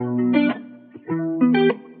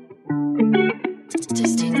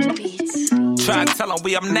line. Tell them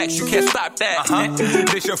we up next. You can't stop that.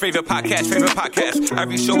 This your favorite podcast.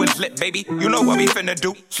 Every show is lit, baby. You know what we finna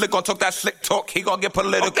do. Slick gon' talk that slick talk. He gon' get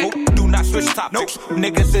political. Okay. Do not switch topics. Nope.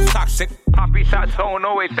 Niggas is toxic. Poppy shots don't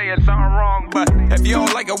always saying something wrong. But if you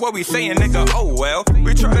don't like it, what we saying, nigga, oh well.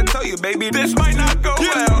 We try to tell you, baby, this might not go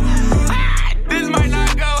well. This might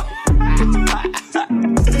not go.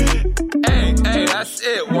 Hey, that's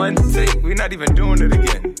it. One take. We're not even doing it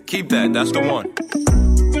again. Keep that. That's the one.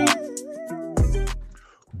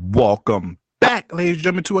 Welcome back, ladies and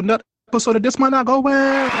gentlemen, to another episode of This Might Not Go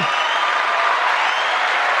Well.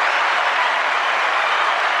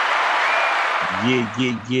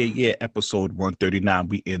 Yeah. Episode 139.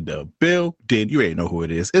 We in the building. You already know who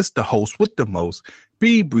it is. It's the host with the most,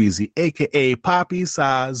 B Breezy, aka Poppy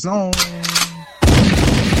Sazone.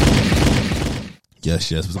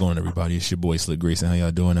 Yes. What's going on, everybody? It's your boy Slick Grayson. How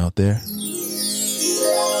y'all doing out there?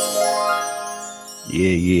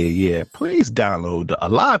 Yeah. Please download the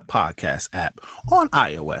Alive Podcast app on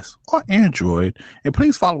iOS or Android, and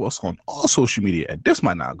please follow us on all social media at This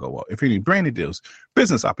Might Not Go Well. If you need branded deals,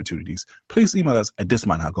 business opportunities, please email us at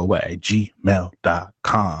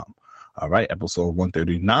thismightnotgowell@gmail.com. All right, episode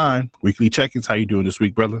 139, weekly check-ins. How you doing this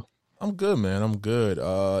week, brother? I'm good, man. I'm good.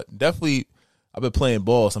 Definitely, I've been playing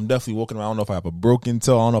ball, so I'm definitely walking around. I don't know if I have a broken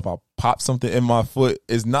toe. I don't know if I popped something in my foot.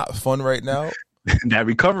 It's not fun right now. That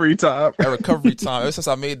recovery time. Ever since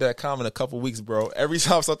I made that comment a couple weeks, bro, every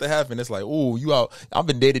time something happened, it's like, ooh, you out. I've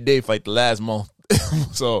been day to day for like the last month.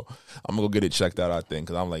 So I'm going to go get it checked out, I think,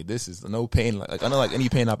 because I'm like, this is no pain. Like I don't like any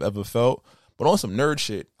pain I've ever felt. But on some nerd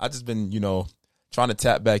shit, I just been, trying to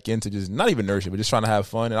tap back into just, not even nerd shit, but just trying to have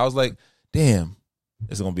fun. And I was like, damn,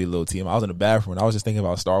 this is going to be a little team. I was in the bathroom and I was just thinking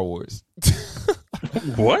about Star Wars.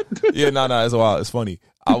 What? Yeah, no, it's wild. It's funny.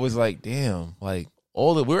 I was like, damn, like,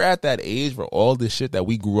 we're at that age where all this shit that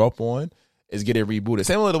we grew up on is getting rebooted.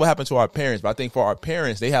 Same with what happened to our parents, but I think for our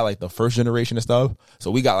parents, they had like the first generation of stuff. So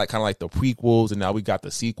we got like kind of like the prequels, and now we got the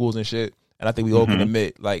sequels and shit. And I think we all can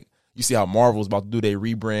admit, like, you see how Marvel's about to do their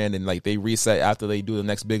rebrand and like they reset after they do the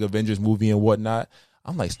next big Avengers movie and whatnot.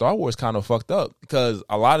 I'm like, Star Wars kind of fucked up because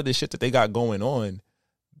a lot of the shit that they got going on,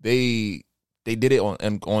 they did it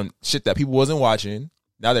on shit that people wasn't watching.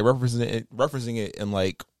 Now they're referencing it in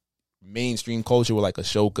like mainstream culture with like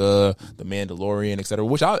Ashoka, The Mandalorian, etc.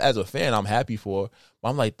 Which I, as a fan, I'm happy for. But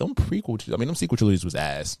I'm like, them sequel trilogies was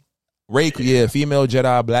ass. Rey, female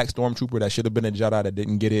Jedi, black stormtrooper that should have been a Jedi that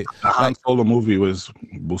didn't get it. The Han Solo movie was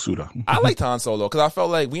Busuda. I liked Han Solo because I felt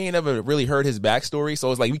like we ain't ever really heard his backstory, so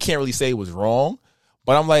it's like we can't really say it was wrong.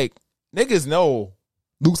 But I'm like, niggas know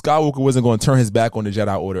Luke Skywalker wasn't going to turn his back on the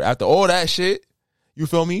Jedi Order after all that shit. You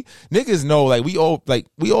feel me? Niggas know, like we all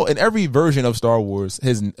in every version of Star Wars,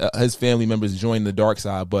 his family members joined the dark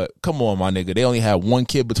side. But come on, my nigga, they only had one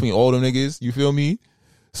kid between all them niggas. You feel me?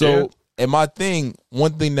 So, and my thing,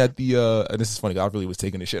 one thing that and this is funny, I really was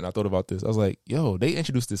taking this shit and I thought about this. I was like, yo, they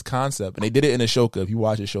introduced this concept and they did it in Ashoka. If you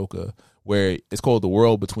watch Ashoka, where it's called the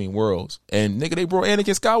world between worlds, and nigga, they brought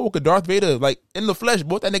Anakin Skywalker, Darth Vader, like in the flesh,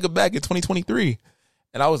 brought that nigga back in 2023.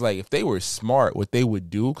 And I was like, if they were smart, what they would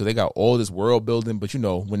do, because they got all this world building, but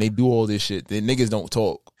when they do all this shit, the niggas don't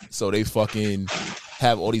talk. So they fucking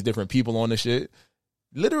have all these different people on the shit.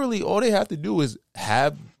 Literally, all they have to do is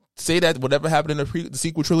say that whatever happened in the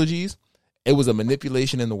sequel trilogies, it was a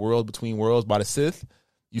manipulation in the world between worlds by the Sith.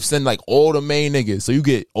 You send like all the main niggas. So you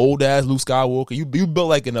get old ass Luke Skywalker. You built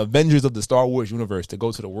like an Avengers of the Star Wars universe to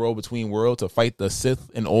go to the world between worlds to fight the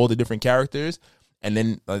Sith and all the different characters. And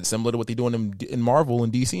then, similar to what they do in Marvel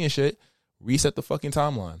and DC and shit, reset the fucking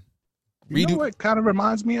timeline. You know what kind of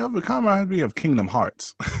reminds me of? It kind of reminds me of Kingdom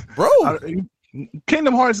Hearts. Bro!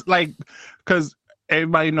 Kingdom Hearts, like, because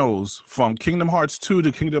everybody knows from Kingdom Hearts 2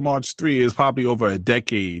 to Kingdom Hearts 3 is probably over a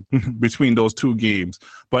decade between those two games.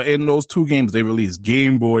 But in those two games, they released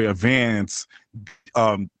Game Boy Advance,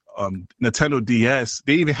 Nintendo DS.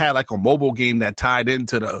 They even had like a mobile game that tied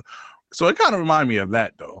into the... So it kind of reminded me of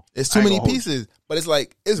that, though. It's too many pieces, but it's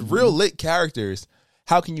like, it's real lit characters.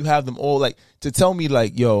 How can you have them all, like, to tell me,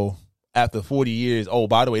 like, yo, after 40 years, oh,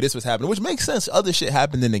 by the way, this was happening, which makes sense. Other shit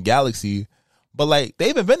happened in the galaxy, but, like,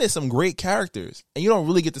 they've invented some great characters, and you don't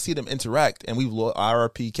really get to see them interact, and we've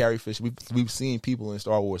IRP, Carrie Fisher, we've seen people in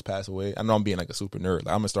Star Wars pass away. I know I'm being, like, a super nerd.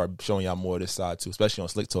 Like, I'm going to start showing y'all more of this side, too, especially on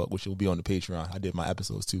Slick Talk, which will be on the Patreon. I did my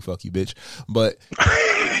episodes, too. Fuck you, bitch. But...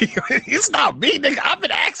 It's not me, nigga. I've been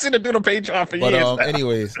asking to do the Patreon for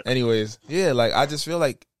years. Anyways, yeah, like, I just feel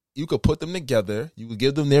like you could put them together, you could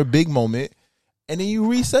give them their big moment, and then you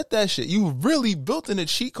reset that shit. You really built in a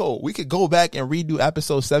cheat code. We could go back and redo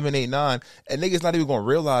episode 7, 8, 9, and niggas not even gonna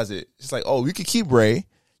realize it. It's like, oh, you could keep Rey,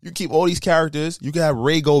 You keep all these characters. You can have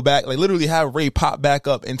Rey go back, like literally have Rey pop back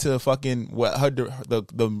up into fucking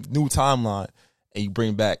the new timeline, and you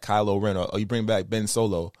bring back Kylo Ren or you bring back Ben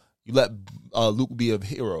Solo. You let Luke be a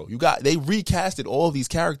hero. They recasted all of these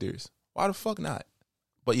characters. Why the fuck not?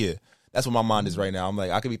 But yeah, that's what my mind is right now. I'm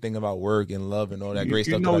like, I could be thinking about work and love and all that great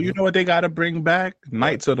stuff. You know what they got to bring back?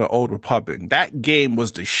 Knights of the Old Republic. That game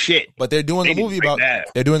was the shit. But they're doing a movie about that.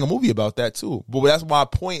 They're doing a movie about that too. But that's my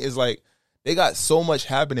point. Is like they got so much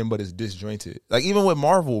happening, but it's disjointed. Like even with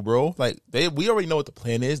Marvel, bro. Like we already know what the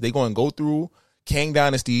plan is. They're going to go through Kang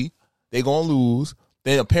Dynasty. They're going to lose.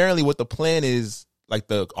 Then apparently, what the plan is, like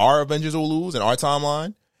our Avengers will lose in our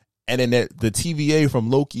timeline, and then the TVA from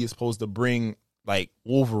Loki is supposed to bring like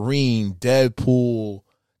Wolverine, Deadpool,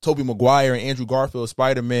 Tobey Maguire, and Andrew Garfield,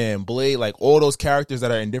 Spider-Man, Blade, like all those characters that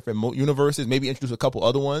are in different universes, maybe introduce a couple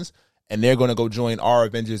other ones, and they're going to go join our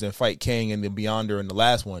Avengers and fight Kang and the Beyonder in the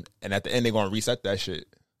last one. And at the end, they're going to reset that shit.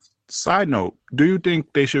 Side note, do you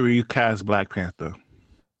think they should recast Black Panther?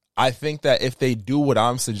 I think that if they do what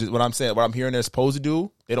I'm hearing they're supposed to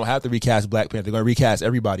do, they don't have to recast Black Panther. They're going to recast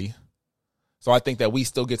everybody. So I think that we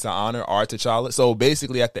still get to honor our T'Challa. So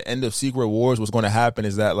basically, at the end of Secret Wars, what's going to happen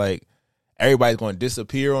is that like everybody's going to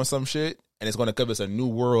disappear on some shit, and it's going to give us a new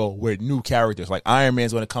world with new characters. Like Iron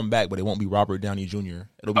Man's going to come back, but it won't be Robert Downey Jr.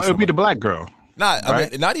 It'll be the black girl. Right? I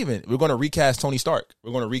mean, not even. We're going to recast Tony Stark.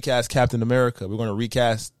 We're going to recast Captain America. We're going to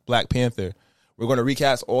recast Black Panther. We're going to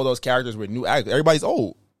recast all those characters with new actors. Everybody's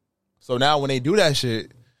old. So now when they do that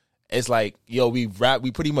shit, it's like, yo, we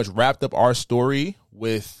pretty much wrapped up our story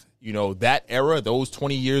with, you know, that era, those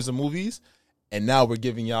 20 years of movies, and now we're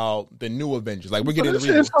giving y'all the new Avengers. Like we're getting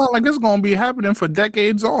it's not like it's gonna be happening for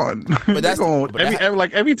decades on. But that's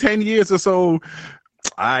every 10 years or so.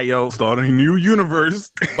 Starting a new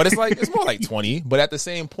universe. But it's more like 20. But at the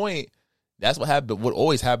same point, that's what happened. What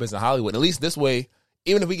always happens in Hollywood. At least this way,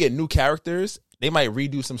 even if we get new characters, they might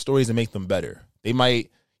redo some stories and make them better. They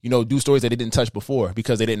might, you know, do stories that they didn't touch before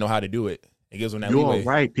because they didn't know how to do it. It gives them that leeway. You're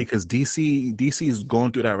right, because DC is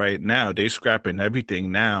going through that right now. They're scrapping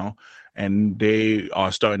everything now, and they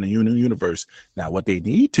are starting a new universe. Now, what they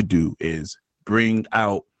need to do is bring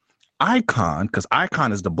out Icon, because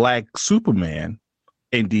Icon is the black Superman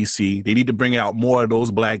in DC. They need to bring out more of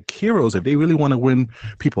those black heroes if they really want to win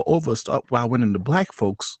people over. Start by winning the black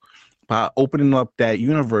folks by opening up that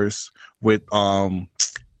universe with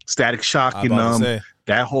Static Shock and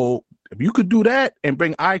that whole. If you could do that and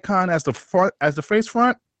bring Icon as the face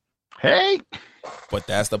front, hey. But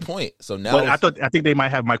that's the point. So now, I think they might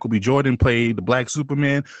have Michael B. Jordan play the Black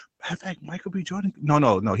Superman. In fact, Michael B. Jordan.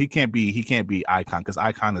 No, he can't be Icon, because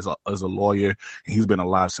Icon is a lawyer and he's been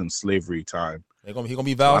alive since slavery time. He's gonna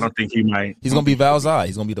be Val. So I don't think he might. He's gonna be Val-Zai.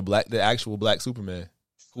 He's gonna be the actual Black Superman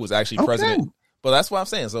who was actually president. But that's what I'm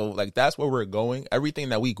saying. So like that's where we're going. Everything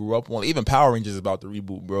that we grew up on, even Power Rangers is about to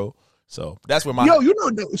reboot, bro. So that's where now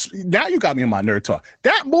you got me in my nerd talk.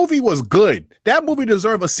 That movie was good. That movie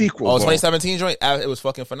deserved a sequel. Oh, 2017 joint, it was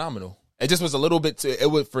fucking phenomenal. It just was a little bit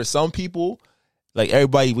for some people, like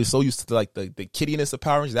everybody was so used to like the kiddiness of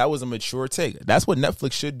Power Rangers. That was a mature take. That's what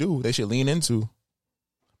Netflix should do. They should lean into.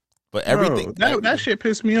 But everything that shit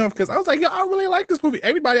pissed me off, because I was like, yo, I really like this movie.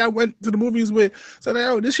 Everybody I went to the movies with said,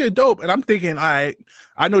 oh, this shit dope. And I'm thinking, all right,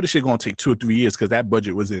 I know this shit gonna take 2 or 3 years because that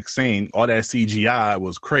budget was insane. All that CGI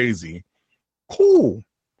was crazy. Cool.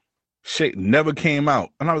 Shit never came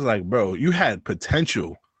out. And I was like, bro, you had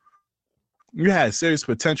potential. You had serious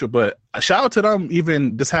potential. But shout out to them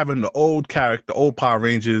even just having the old Power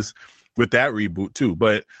Rangers with that reboot too.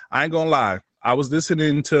 But I ain't gonna lie, I was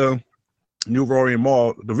listening to New Rory and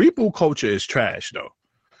Mall. The reboot culture is trash though.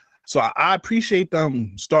 So I appreciate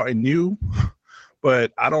them starting new,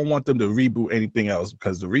 but I don't want them to reboot anything else,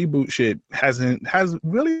 because the reboot shit has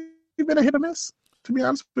really been a hit or miss, to be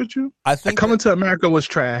honest with you. I think Coming to America was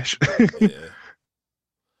trash. Yeah.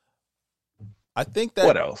 I think that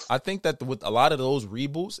what else? I think that with a lot of those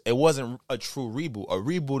reboots, it wasn't a true reboot. A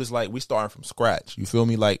reboot is like we starting from scratch. You feel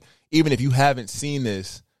me? Like even if you haven't seen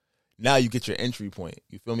this, now you get your entry point.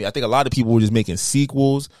 You feel me? I think a lot of people were just making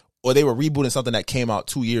sequels, or they were rebooting something that came out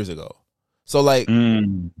 2 years ago. So like,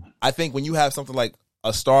 I think when you have something like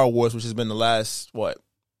a Star Wars, which has been the last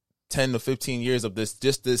 10 to 15 years of this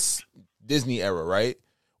Disney era, right?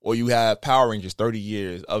 Or you have Power Rangers 30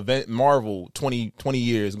 years, Marvel 20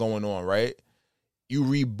 years going on, right? you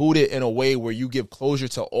reboot it in a way where you give closure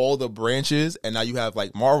to all the branches, and now you have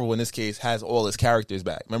like Marvel in this case has all its characters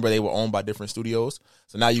back. Remember, they were owned by different studios,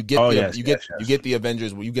 so now you get you get the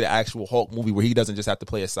Avengers, where you get an actual Hulk movie where he doesn't just have to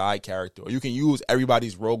play a side character, or you can use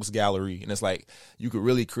everybody's rogues gallery, and it's like you could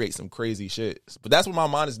really create some crazy shit. But that's what my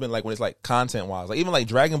mind has been like when it's like content wise, like even like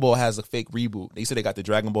Dragon Ball has a fake reboot. They said they got the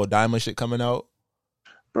Dragon Ball Diamond shit coming out.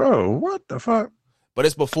 Bro, what the fuck? But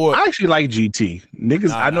it's before. I actually like GT.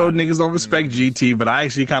 Niggas, I know niggas don't respect GT, but I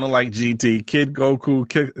actually kind of like GT. Kid Goku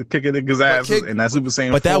kicking niggas' asses, and that Super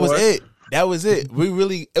Saiyan. But that was it. That was it.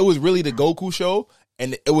 It was really the Goku show,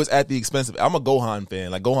 and it was at the expense of. I'm a Gohan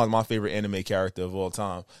fan. Like Gohan's my favorite anime character of all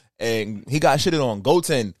time, and he got shitted on.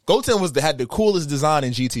 Goten had the coolest design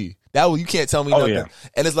in GT. You can't tell me nothing. Yeah.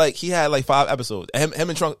 And it's like he had like 5 episodes. Him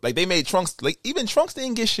and Trunks, like they made Trunks, like even Trunks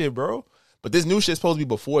didn't get shit, bro. But this new shit's supposed to be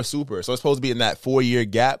before Super. So it's supposed to be in that 4-year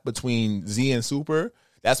gap between Z and Super.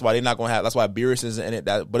 That's why they're not going to have, that's why Beerus isn't in it.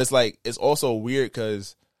 But it's like, it's also weird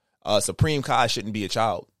because Supreme Kai shouldn't be a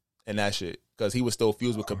child in that shit because he was still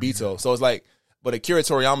fused with Kibito. So it's like, but Akira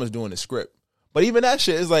Toriyama's doing the script. But even that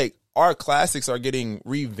shit is like, our classics are getting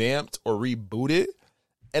revamped or rebooted.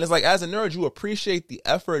 And it's like, as a nerd, you appreciate the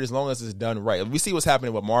effort as long as it's done right. We see what's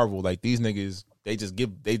happening with Marvel. Like, these niggas, they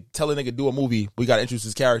tell a nigga do a movie, we got to introduce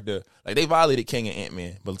his character. Like, they violated King and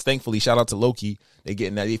Ant-Man. But thankfully, shout out to Loki,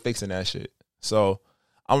 they fixing that shit. So,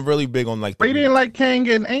 I'm really big on, like... But you didn't like King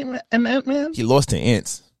and Ant-Man? He lost to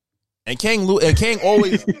Ants. And King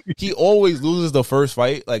always, he always loses the first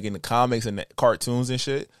fight, like in the comics and the cartoons and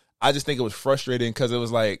shit. I just think it was frustrating because it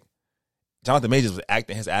was like, Jonathan Majors was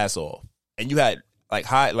acting his ass off. And you had...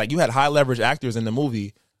 you had high leverage actors in the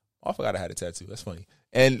movie. Oh, I forgot I had a tattoo. That's funny.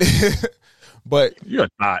 And but you're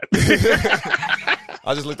not.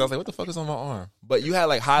 I just looked. I was like, "What the fuck is on my arm?" But you had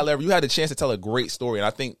like high leverage. You had a chance to tell a great story. And I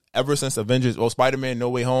think ever since Spider-Man: No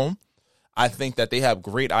Way Home, I think that they have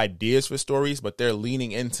great ideas for stories, but they're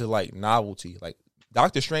leaning into like novelty. Like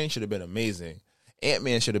Doctor Strange should have been amazing.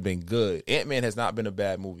 Ant-Man should have been good. Ant-Man has not been a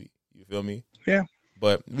bad movie. You feel me? Yeah.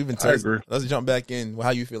 But we've been. Let's jump back in. Well,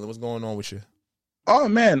 how you feeling? What's going on with you? Oh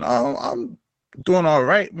man, I'm doing all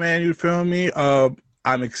right, man. You feel me?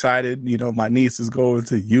 I'm excited. You know, my niece is going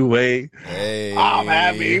to UA. Hey. I'm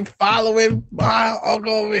happy following my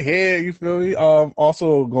uncle over here. You feel me?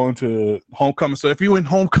 Also going to homecoming. So if you in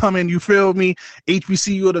homecoming, you feel me?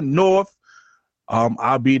 HBCU of the North.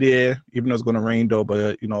 I'll be there, even though it's gonna rain though.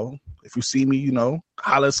 But you know, if you see me, you know,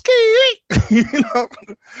 holla ski. You know.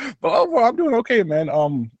 But overall, I'm doing okay, man.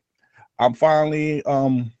 I'm finally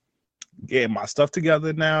getting my stuff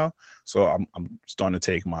together now, so I'm starting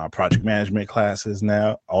to take my project management classes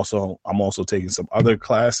now. Also, I'm also taking some other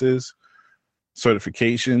classes,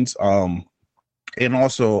 certifications. And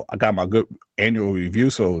also I got my good annual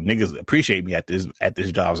review, so niggas appreciate me at this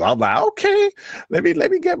job. So I'm like, okay, let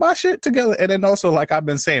me get my shit together. And then also, like I've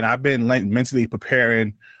been saying, I've been like mentally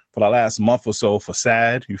preparing for the last month or so for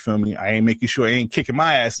SAD. You feel me? I ain't making sure I ain't kicking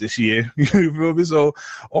my ass this year. You feel me? So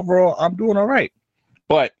overall, I'm doing all right.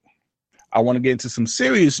 But I want to get into some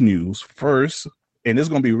serious news first, and it's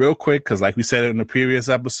going to be real quick because like we said in the previous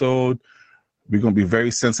episode, we're going to be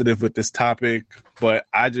very sensitive with this topic, but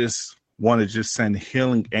I just want to just send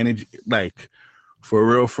healing energy, like for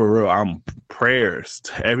real. I'm prayers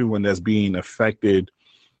to everyone that's being affected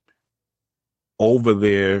over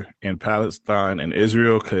there in Palestine and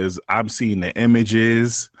Israel, because I'm seeing the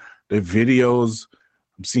images, the videos,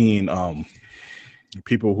 I'm seeing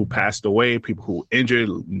people who passed away, people who injured,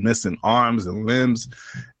 missing arms and limbs.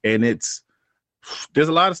 And there's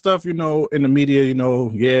a lot of stuff, you know, in the media, you know,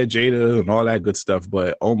 yeah, Jada and all that good stuff.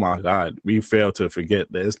 But oh my God, we fail to forget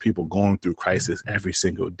there's people going through crisis every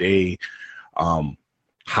single day.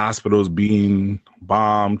 Hospitals being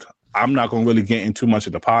bombed. I'm not going to really get into much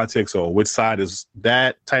of the politics or which side is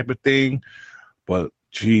that type of thing. But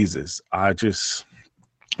Jesus, just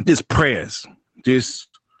prayers, just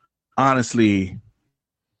honestly,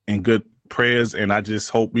 and good prayers, and I just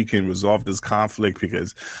hope we can resolve this conflict,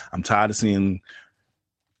 because I'm tired of seeing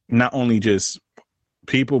not only just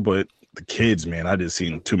people but the kids, man. I just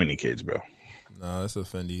seen too many kids, bro. No, that's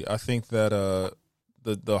offending. I think that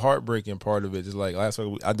the heartbreaking part of it is like last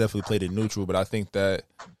week I definitely played it neutral, but I think that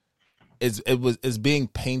it's being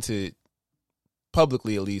painted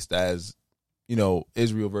publicly, at least, as, you know,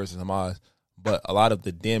 Israel versus Hamas, but a lot of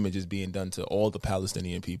the damage is being done to all the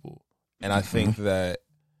Palestinian people. And I think that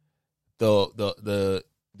the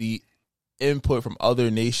input from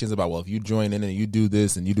other nations about, well, if you join in and you do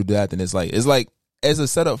this and you do that, then it's a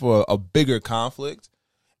setup for a bigger conflict.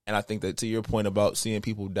 And I think that, to your point about seeing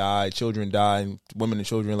people die, children die, and women and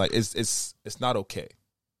children, like it's not okay.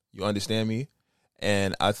 You understand me?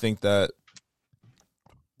 And I think that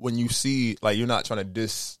when you see, like, you're not trying to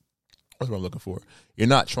what's what I'm looking for? You're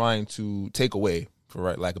not trying to take away,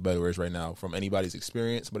 for lack of better words right now, from anybody's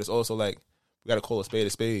experience, but it's also like, we got to call a spade a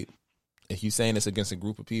spade. If you're saying this against a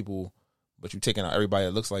group of people, but you're taking out everybody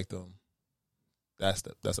that looks like them, that's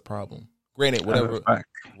a problem. Granted,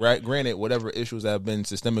 whatever issues have been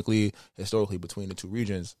systemically, historically between the two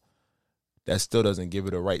regions, that still doesn't give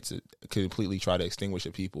it a right to completely try to extinguish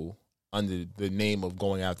a people under the name of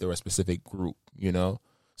going after a specific group, you know?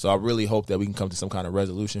 So I really hope that we can come to some kind of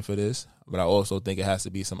resolution for this. But I also think it has to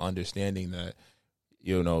be some understanding that,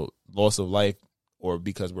 you know, loss of life, or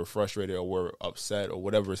because we're frustrated or we're upset or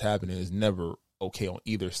whatever is happening, is never okay on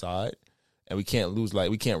either side. And we can't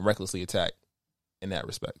we can't recklessly attack in that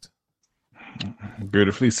respect.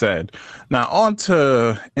 Beautifully said. Now on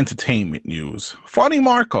to entertainment news. Funny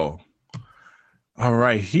Marco. All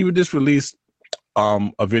right, he just released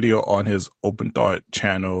a video on his Open Thought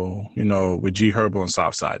channel, you know, with G Herbo and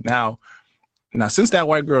Southside. Now since that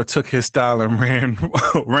white girl took his style and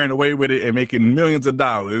ran away with it and making millions of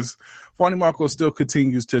dollars, Funny Marco still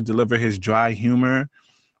continues to deliver his dry humor.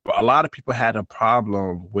 But a lot of people had a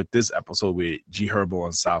problem with this episode with G Herbo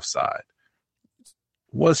and Southside.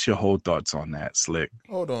 What's your whole thoughts on that, Slick?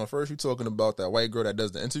 Hold on. First, you're talking about that white girl that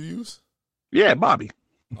does the interviews? Yeah, Bobby.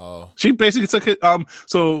 Oh. She basically took it.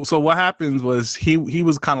 So what happens was he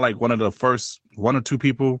was kind of like one of the first one or two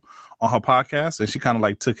people on her podcast, and she kind of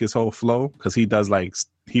like took his whole flow, because he does like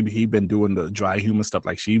he been doing the dry humor stuff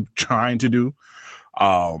like she trying to do.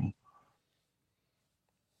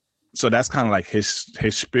 So that's kind of like his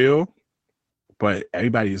spiel. But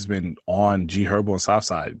everybody has been on G Herbo and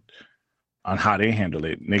Southside on how they handle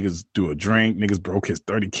it. Niggas do a drink. Niggas broke his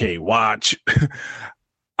 30K watch.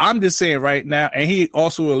 I'm just saying right now, and he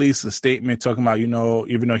also released a statement talking about, you know,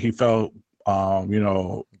 even though he felt, you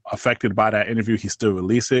know, affected by that interview, he still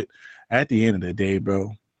released it. At the end of the day,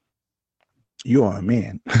 bro, you are a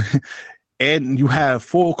man, and you have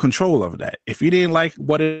full control of that. If you didn't like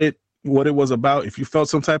what it was about, if you felt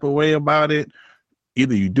some type of way about it,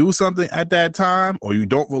 either you do something at that time or you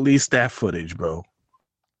don't release that footage, bro.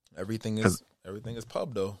 Everything is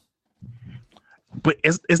pub though. But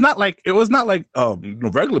it's not like it was not like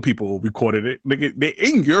regular people recorded it. They're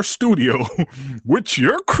in your studio with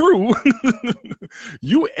your crew.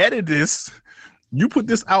 You edit this, you put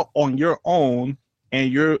this out on your own,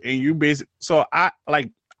 and you basically. So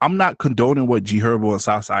I'm not condoning what G Herbo and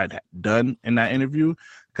Southside had done in that interview,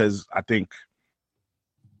 because I think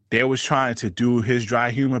they was trying to do his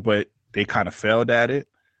dry humor, but they kind of failed at it.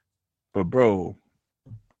 But bro,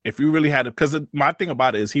 if you really had to, because my thing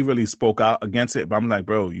about it is he really spoke out against it, but I'm like,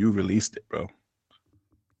 bro, you released it, bro.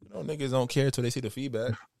 You know, niggas don't care until they see the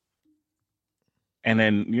feedback. And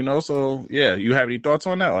then, you know, so yeah, you have any thoughts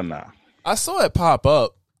on that or not? I saw it pop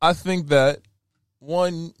up. I think that,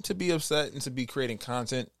 one, to be upset and to be creating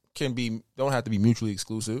content don't have to be mutually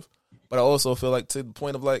exclusive. But I also feel like, to the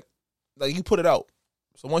point of like you put it out.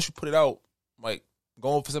 So once you put it out, like,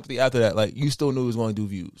 going for sympathy after that, like, you still knew it was going to do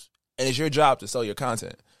views. And it's your job to sell your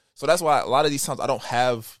content. So that's why a lot of these times I don't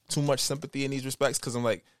have too much sympathy in these respects, because I'm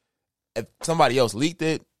like, if somebody else leaked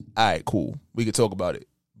it, all right, cool, we could talk about it.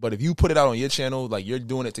 But if you put it out on your channel, like, you're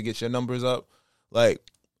doing it to get your numbers up, like,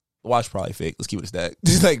 the watch probably fake. Let's keep it a stack.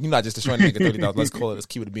 Like, you're not just trying to make it 30,000. Let's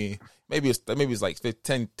keep it a bean. Maybe it's like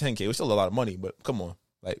 10K. It's still a lot of money, but come on,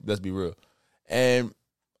 like, let's be real. And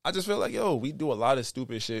I just feel like, yo, we do a lot of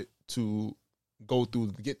stupid shit to go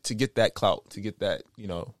through to get that clout, to get that, you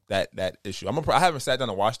know, that issue. I haven't sat down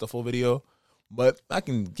and watched the full video, but I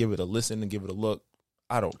can give it a listen and give it a look.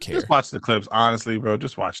 I don't care. Just watch the clips, honestly, bro.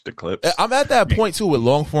 Just watch the clips. I'm at that point too with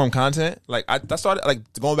long form content. Like, I started, like,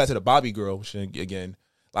 going back to the Bobby girl, which, again,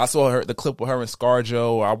 I saw the clip with her and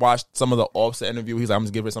ScarJo, or I watched some of the Offset interview. He's like, I'm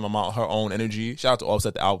just giving her some amount of her own energy. Shout out to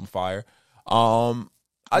Offset, the album Fire.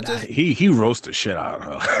 He roasted the shit out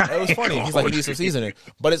of her. It was funny. He's like, he needs some seasoning.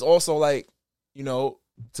 But it's also like, you know,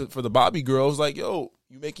 for the Bobby girls, like, yo,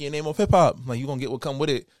 you making your name off hip hop, like, you gonna get what come with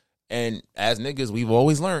it. And as niggas, we've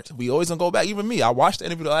always learned. We always gonna go back. Even me, I watched the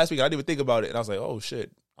interview last week. I didn't even think about it, and I was like, oh shit,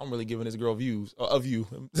 I'm really giving this girl views of you.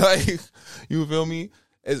 Like, you feel me?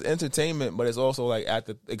 It's entertainment, but it's also like at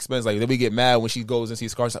the expense. Like, then we get mad when she goes and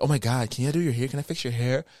sees Scar. Like, oh my god, can I do your hair? Can I fix your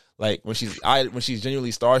hair? Like, when she's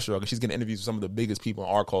genuinely starstruck and she's getting interviews with some of the biggest people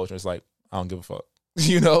in our culture. It's like, I don't give a fuck.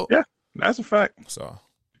 You know? Yeah, that's a fact. So.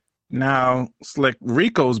 Now, it's like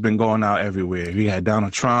Rico's been going out everywhere. We had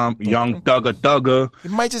Donald Trump, Young Thugger. You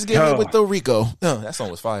might just get hit with the Rico. That song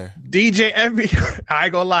was fire. DJ Envy, I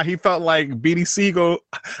ain't gonna lie, he felt like Beanie Siegel.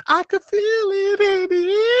 I could feel it in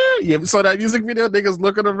the air. Yeah, so that music video, niggas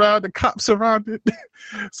looking around, the cops surrounded.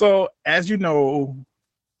 So, as you know,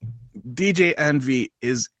 DJ Envy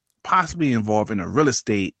is possibly involved in a real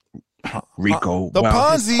estate RICO. The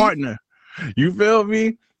Ponzi his partner, you feel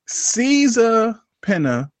me? Caesar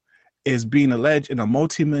Penna is being alleged in a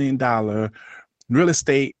multi-million-dollar real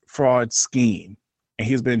estate fraud scheme, and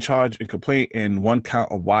he's been charged and complaint in one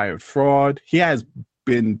count of wire fraud. He has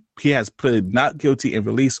pleaded not guilty and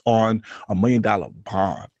released on $1 million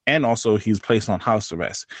bond, and also he's placed on house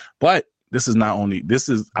arrest. But this is I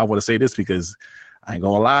want to say this because I ain't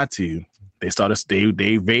gonna lie to you. They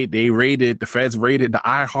raided the feds raided the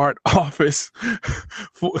iHeart office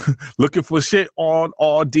looking for shit on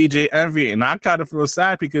all DJ Envy, and I kind of feel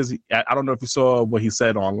sad because I don't know if you saw what he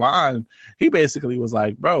said online. He basically was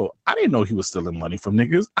like, "Bro, I didn't know he was stealing money from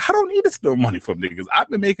niggas. I don't need to steal money from niggas. I've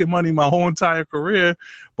been making money my whole entire career,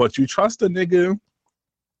 but you trust a nigga,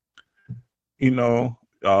 you know,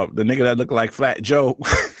 the nigga that looked like Flat Joe."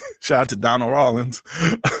 Shout out to Donald Rollins.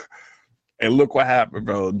 And look what happened,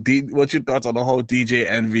 bro. What's your thoughts on the whole DJ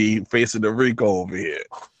Envy facing the RICO over here?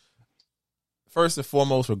 First and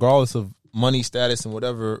foremost, regardless of money status and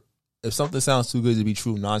whatever, if something sounds too good to be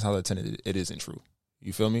true, 9 times out of 10 it isn't true.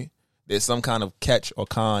 You feel me? There's some kind of catch or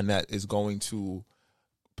con that is going to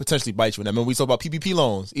potentially bite you. And I mean, we talk about PPP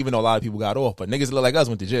loans, even though a lot of people got off, but niggas that look like us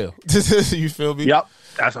went to jail. You feel me? Yep,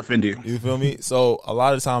 that's offending. You feel me? So a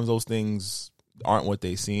lot of times those things aren't what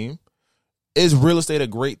they seem. Is real estate a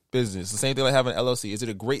great business? The same thing like having an LLC. Is it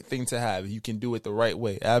a great thing to have? You can do it the right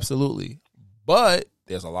way. Absolutely. But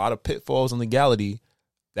there's a lot of pitfalls in legality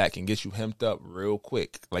that can get you hemmed up real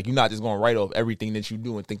quick. Like, you're not just going to write off everything that you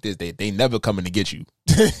do and think that they never coming to get you.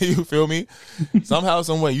 You feel me? Somehow,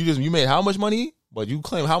 some way, you made how much money, but you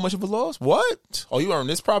claim how much of a loss? What? Oh, you earned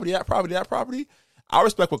this property, that property, that property? I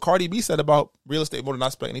respect what Cardi B said about real estate more than I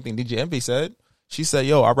respect anything DJ Envy said. She said,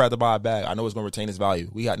 yo, I'd rather buy a bag. I know it's going to retain its value.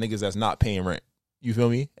 We got niggas that's not paying rent. You feel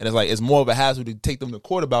me? And it's like, it's more of a hassle to take them to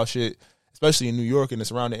court about shit, especially in New York and the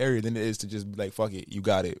surrounding area, than it is to just be like, fuck it, you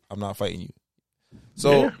got it. I'm not fighting you.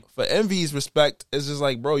 So for Envy's respect, it's just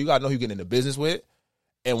like, bro, you got to know who you're getting into business with.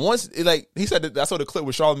 And once, he said that, I saw the clip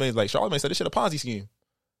with Charlamagne, like, Charlamagne said, this shit a Ponzi scheme.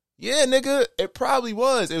 Yeah, nigga, it probably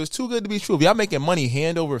was. It was too good to be true. If y'all making money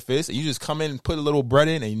hand over fist and you just come in and put a little bread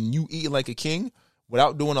in and you eating like a king,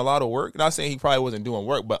 without doing a lot of work. Not saying he probably wasn't doing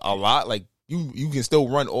work, but a lot. Like, you can still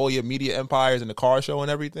run all your media empires and the car show and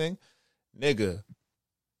everything. Nigga.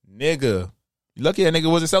 You lucky that nigga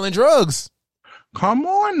wasn't selling drugs. Come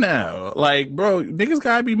on now. Like, bro, niggas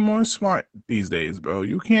gotta be more smart these days, bro.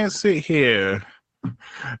 You can't sit here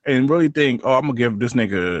and really think, oh, I'm gonna give this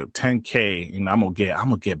nigga $10K and I'm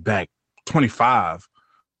gonna get back 25.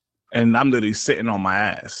 And I'm literally sitting on my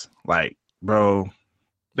ass. Like, bro,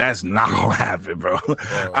 that's not gonna happen, bro.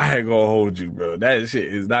 I ain't gonna hold you, bro. That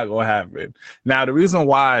shit is not gonna happen. Now, the reason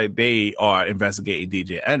why they are investigating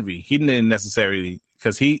DJ Envy, he didn't necessarily,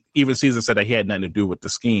 because Caesar said that he had nothing to do with the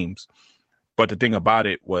schemes. But the thing about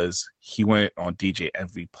it was he went on DJ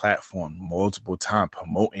Envy platform multiple times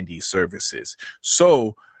promoting these services.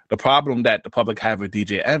 So the problem that the public have with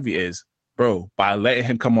DJ Envy is, bro, by letting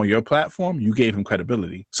him come on your platform, you gave him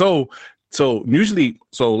credibility. So usually,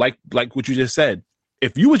 like what you just said,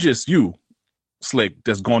 if you was just you, Slick,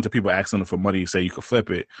 just going to people asking them for money, say you could flip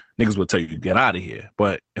it, niggas would tell you to get out of here.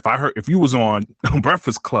 But if you was on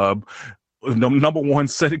Breakfast Club, the number one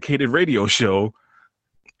syndicated radio show,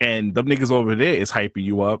 and the niggas over there is hyping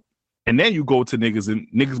you up, and then you go to niggas and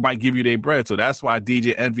niggas might give you their bread. So that's why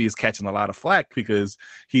DJ Envy is catching a lot of flack, because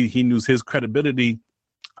he used his credibility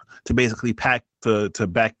to basically back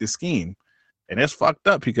the scheme. And that's fucked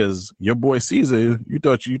up, because your boy Caesar, you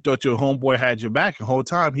thought your homeboy had your back the whole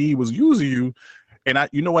time. He was using you. And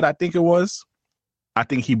you know what I think it was? I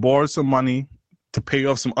think he borrowed some money to pay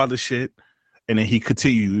off some other shit. And then he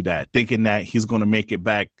continued that, thinking that he's going to make it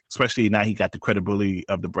back, especially now he got the credibility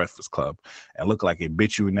of the Breakfast Club, and look like it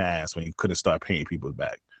bit you in the ass when you couldn't start paying people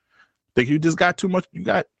back. Think you just got too much, you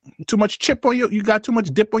got too much you got too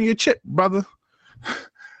much dip on your chip, brother.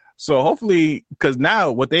 So hopefully, because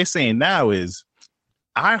now what they're saying now is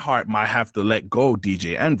iHeart might have to let go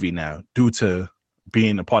DJ Envy now due to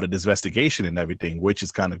being a part of this investigation and everything, which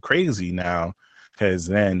is kind of crazy now, because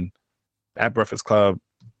then that Breakfast Club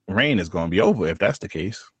reign is going to be over if that's the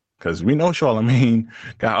case. Because we know Charlamagne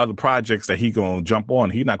got other projects that he going to jump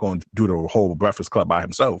on. He's not going to do the whole Breakfast Club by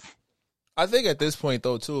himself. I think at this point,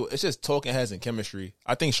 though, too, it's just talking heads and chemistry.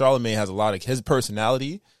 I think Charlamagne has a lot of his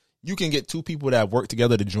personality. You can get two people that work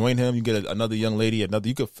together to join him. You get another young lady,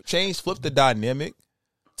 you could flip the dynamic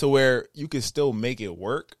to where you can still make it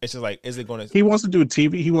work. It's just like, is it going to... He wants to do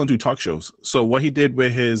TV. He wants to do talk shows. So what he did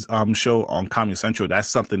with his show on Comedy Central, that's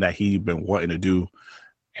something that he's been wanting to do.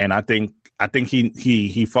 And I think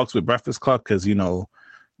he fucks with Breakfast Club because, you know,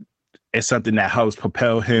 it's something that helps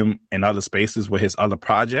propel him in other spaces with his other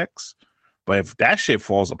projects. But if that shit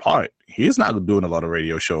falls apart, he's not doing a lot of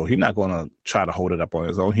radio show. He's not going to try to hold it up on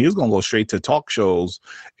his own. He's going to go straight to talk shows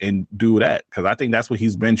and do that, because I think that's what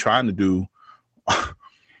he's been trying to do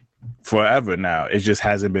forever now. It just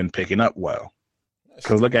hasn't been picking up well.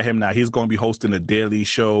 Because look at him now. He's going to be hosting a daily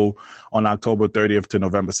show on October 30th to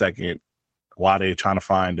November 2nd while they're trying to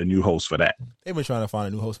find a new host for that. They've been trying to find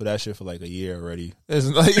a new host for that shit for like a year already. It's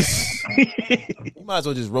like, you might as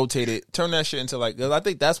well just rotate it. Turn that shit into like, I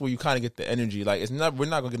think that's where you kind of get the energy. Like, we're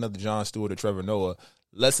not going to get another Jon Stewart or Trevor Noah.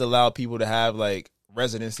 Let's allow people to have like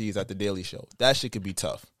residencies at the Daily Show. That shit could be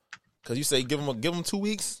tough. Because you say, give them 2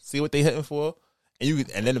 weeks, see what they hitting for.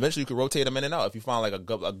 And then eventually you could rotate them in and out if you find like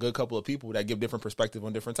a good couple of people that give different perspective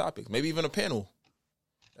on different topics. Maybe even a panel.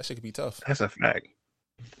 That shit could be tough. That's a fact.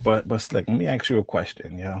 But Slick, let me ask you a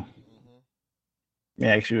question, yo.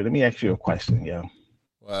 Let me ask you a question, yo.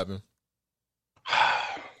 What happened?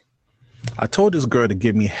 I told this girl to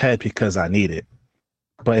give me head because I need it.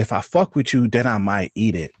 But if I fuck with you, then I might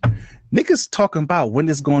eat it. Niggas talking about when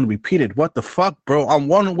it's going to repeat it. What the fuck, bro? I'm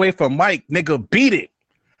one away from Mike. Nigga, beat it.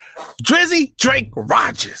 Drizzy, Drake,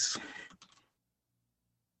 Rogers.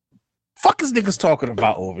 Fuck is niggas talking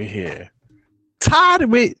about over here? Tired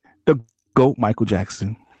of it. The GOAT Michael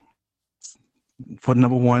Jackson for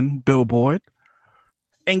 #1 Billboard.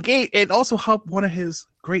 And also helped one of his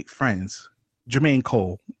great friends, Jermaine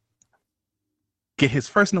Cole, get his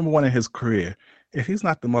first #1 in his career. If he's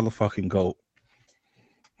not the motherfucking GOAT,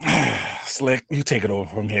 Slick, you take it over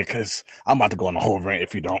from here, because I'm about to go on a whole rant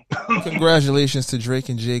if you don't. Congratulations to Drake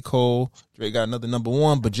and J. Cole. Drake got another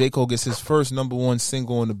 #1, but J. Cole gets his first #1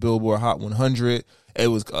 single on the Billboard Hot 100. It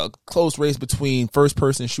was a close race between First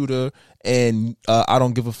Person Shooter and I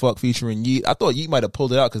Don't Give a Fuck featuring Yeat. I thought Yeat might have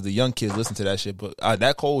pulled it out because the young kids listen to that shit, but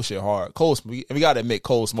that Cole shit hard. We got to admit,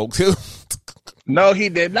 Cole smoked too. No, he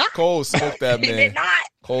did not. Cole smoked that, man. He did not.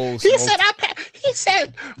 Cole He smoked.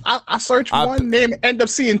 said, I searched one name, end up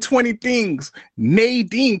seeing 20 things.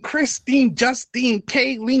 Nadine, Christine, Justine,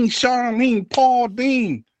 Kayleen, Charlene,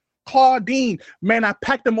 Pauline, Claudine. Man, I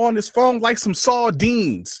packed them on this phone like some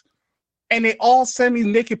sardines. And they all send me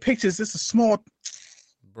naked pictures. It's a small...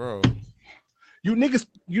 Bro. You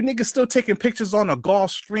niggas still taking pictures on a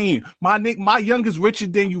golf stream. My youngest richer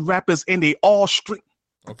than you rappers, and they all stream.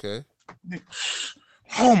 Okay.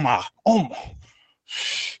 Oh my.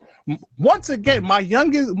 Once again, my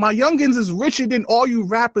youngins is richer than all you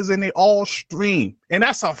rappers, and they all stream, and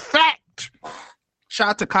that's a fact. Shout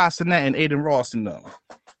out to Castanet and Aiden Ross and them.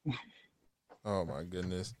 Oh my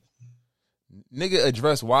goodness. Nigga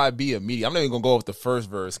address YB immediately. I'm not even gonna go with the first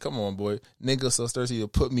verse. Come on, boy. Nigga so thirsty to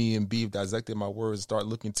put me in beef, dissected my words and start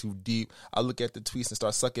looking too deep. I look at the tweets and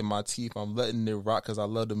start sucking my teeth. I'm letting it rock because I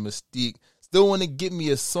love the mystique. Still want to get me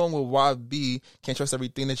a song with YB. Can't trust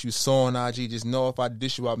everything that you saw on IG. Just know if I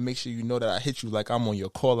dish you, I'll make sure you know that I hit you like I'm on your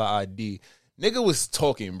caller ID. Nigga was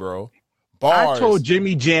talking, bro. Bars. I told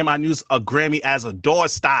Jimmy Jam I use a Grammy as a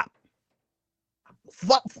doorstop.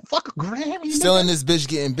 Fuck a Grammy. Still nigga. in this bitch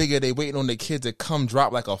getting bigger. They waiting on the kid to come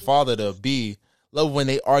drop like a father to be. Love when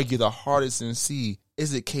they argue the hardest in C.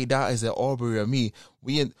 Is it K-Dot? Is it Aubrey or me?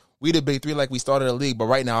 We the big three like we started a league, but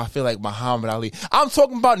right now I feel like Muhammad Ali. I'm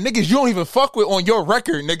talking about niggas you don't even fuck with on your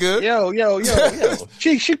record, nigga. Yo.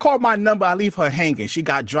 She called my number. I leave her hanging. She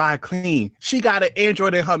got dry clean. She got an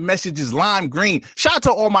Android and her message is lime green. Shout out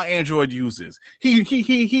to all my Android users.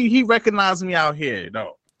 He recognized me out here,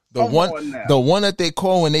 though. The one that they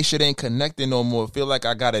call when they shit ain't connecting no more. Feel like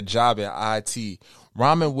I got a job in IT.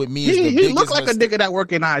 Rhyming with me is the biggest he look like a nigga that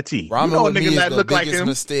work in IT. Rhyming with me is that the look like biggest him.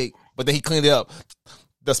 mistake. But then he cleaned it up.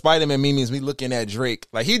 The Spider-Man meme is me looking at Drake.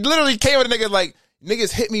 Like, he literally came with a nigga like,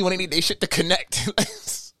 niggas hit me when they need their shit to connect.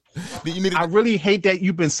 I really hate that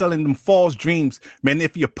you've been selling them false dreams. Man,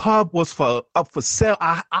 if your pub was up for sale,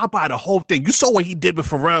 I'll buy the whole thing. You saw what he did with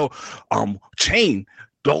Pharrell Chain.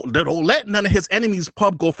 Don't let none of his enemies'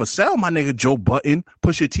 pub go for sale, my nigga Joe Button,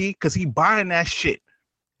 Pusha T, because he buying that shit.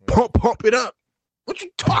 Pump it up. What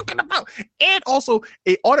you talking about? And also,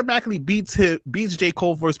 it automatically beats J.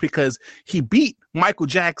 Cole verse because he beat Michael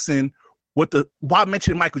Jackson while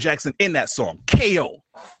mentioning Michael Jackson in that song. KO.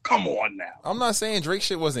 Come on now. I'm not saying Drake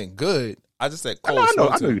shit wasn't good. I just said Cole I know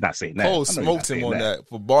smoked him. you're not saying that. Cole smoked him on that.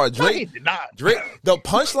 For bar Drake. No, he did not. Drake, the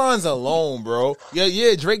punchlines alone, bro.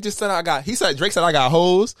 Yeah. Drake just said Drake said I got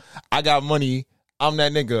hoes, I got money, I'm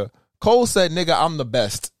that nigga. Cole said, nigga, I'm the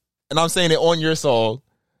best. And I'm saying it on your song.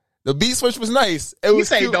 The beat switch was nice. He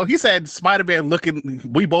said Spider-Man looking,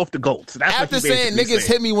 we both the GOATs. That's after what he saying niggas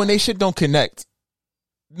hit me when they shit don't connect.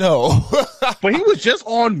 No. But he was just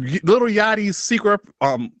on Little Yachty's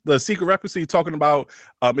the secret recipe talking about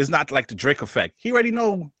it's not like the Drake effect. He already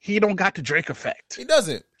know he don't got the Drake effect. He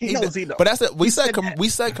doesn't. He knows he don't. But that's it. We said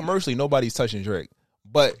commercially nobody's touching Drake.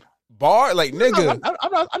 But bar like nigga.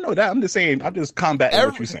 I know that. I'm just saying. I'm just combating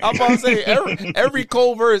what you're saying. I'm about to say every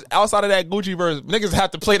Cole verse outside of that Gucci verse, niggas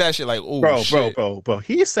have to play that shit like, oh shit. Bro.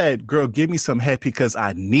 He said, "Girl, give me some head because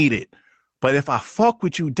I need it. But if I fuck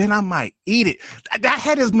with you, then I might eat it." That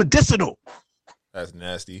head is medicinal. That's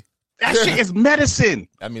nasty. That shit is medicine.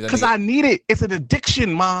 Because I need it. It's an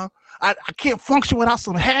addiction, ma. I can't function without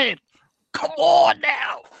some head. Come on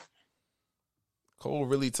now. Cole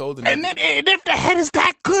really told him. And if the head is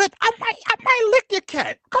that good, I might lick your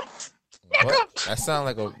cat. Come on.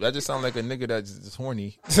 That just sound like a nigga that's just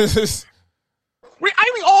horny. We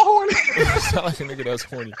all horny. Sound like a nigga that's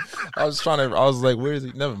horny. I was like, where is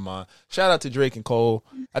he? Never mind. Shout out to Drake and Cole.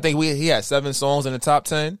 I think he had 7 songs in the top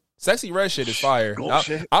 10. Sexy Red shit is fire.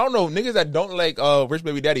 I don't know, niggas that don't like Rich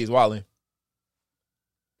Baby Daddy is wilding.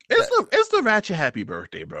 It's the Ratchet Happy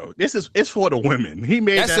Birthday, bro. It's for the women. He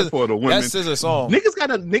made that for the women. That's his song. Niggas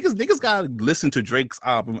gotta listen to Drake's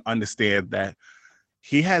album, understand that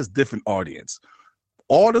he has different audience.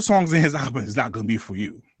 All the songs in his album is not gonna be for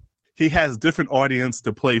you. He has different audience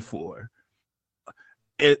to play for.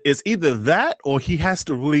 It's either that or he has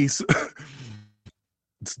to release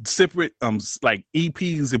separate like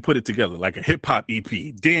EPs and put it together, like a hip hop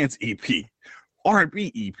EP, dance EP,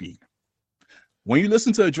 R&B EP. When you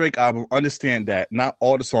listen to a Drake album, understand that not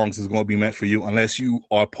all the songs is going to be meant for you unless you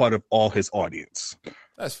are part of all his audience.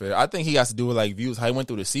 That's fair. I think he has to do with like views, how he went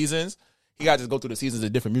through the seasons. He got to go through the seasons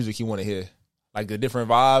of different music he want to hear. Like the different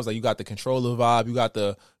vibes, like you got the controller vibe, you got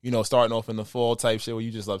the, starting off in the fall type shit where you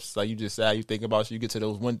just like you just sad, you think about shit, you get to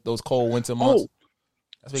those cold winter months.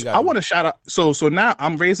 I want to shout out. So now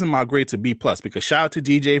I'm raising my grade to B+ because shout out to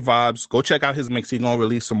DJ Vibes. Go check out his mix. He's gonna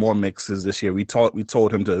release some more mixes this year. We told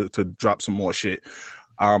him to drop some more shit.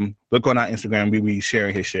 Look on our Instagram. We be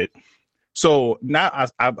sharing his shit. So now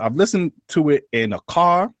I've listened to it in a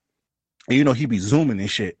car, and he be zooming and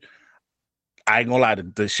shit. I ain't gonna lie,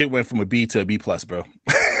 the shit went from a B to a B+, bro.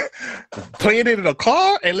 Playing it in a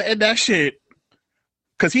car and letting that shit,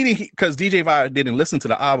 because DJ Vibes didn't listen to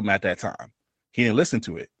the album at that time. He didn't listen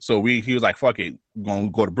to it. So he was like, fuck it. I'm going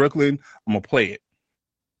to go to Brooklyn. I'm going to play it.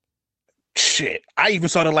 Shit. I even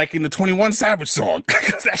started liking the 21 Savage song.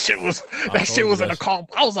 Because that shit was in the car.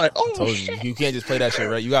 I was like, shit. You can't just play that shit,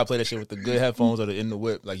 right? You got to play that shit with the good headphones or in the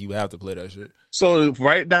whip. Like, you have to play that shit. So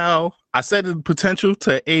right now, I said the potential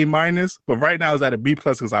to A-, but right now it's at a B+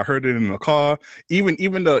 because I heard it in the car. Even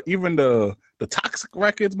the Toxic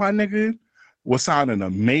records, my nigga, was sounding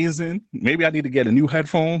amazing. Maybe I need to get a new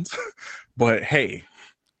headphones. But hey,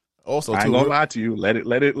 also I ain't gonna lie to you. Let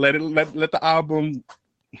the album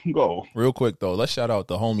go. Real quick though, let's shout out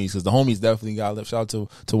the homies because the homies definitely got left. Shout out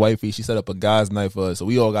to Wifey. She set up a guys' night for us, so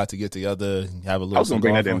we all got to get together and have a little. I was gonna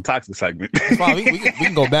bring that in the Toxic segment. Fine, we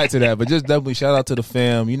can go back to that, but just definitely shout out to the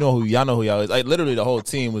fam. Y'all know who y'all is. Like literally, the whole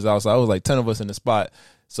team was outside. It was like 10 of us in the spot.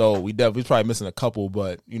 So we probably missing a couple,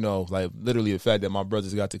 but like literally the fact that my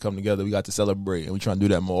brothers got to come together, we got to celebrate, and we trying to do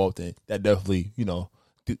that more often. That definitely,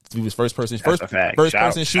 he was first person shooter mode.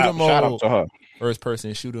 Shout out to her. First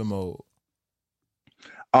person shooter mode.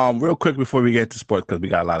 Real quick before we get to sports, because we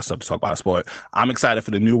got a lot of stuff to talk about sport. I'm excited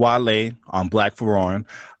for the new Wale on Black Foreign.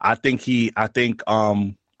 I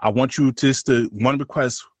want you to one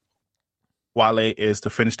request, Wale, is to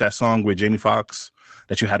finish that song with Jamie Foxx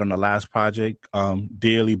that you had on the last project,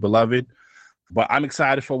 Dearly Beloved. But I'm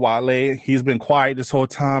excited for Wale. He's been quiet this whole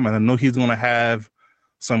time, and I know he's gonna have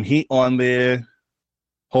some heat on there.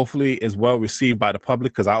 Hopefully it's well received by the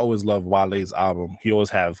public because I always love Wale's album. He always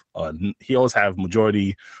have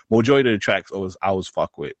majority of the tracks I always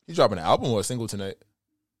fuck with. He's dropping an album or a single tonight?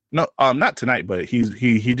 No, not tonight, but he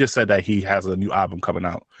just said that he has a new album coming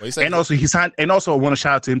out. And also he signed, and also I want to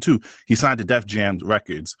shout out to him too. He signed to Def Jam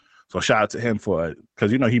Records. So shout out to him for it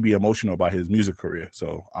because he be emotional about his music career.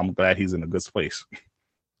 So I'm glad he's in a good place.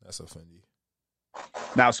 That's offending.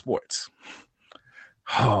 Now sports.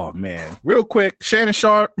 Oh man, real quick, Shannon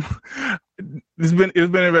Sharp. It's been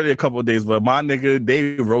already a couple of days, but my nigga,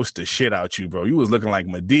 they roast the shit out you, bro. You was looking like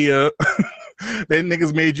Medea. They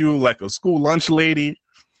niggas made you like a school lunch lady.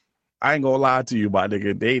 I ain't gonna lie to you, my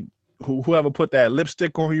nigga. Whoever put that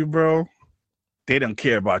lipstick on you, bro, they don't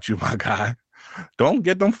care about you, my guy. Don't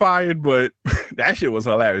get them fired, but that shit was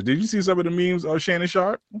hilarious. Did you see some of the memes of Shannon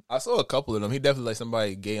Sharp? I saw a couple of them. He definitely like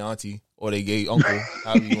somebody gay auntie or they gay uncle,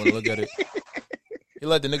 however you want to look at it. He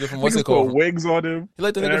like the nigga from what's it called? Wigs on him. He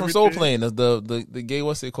like the nigga from Soul Plane, the gay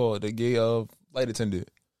what's it called? The gay flight attendant.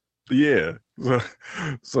 Yeah,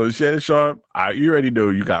 So Shannon Sharp, you already know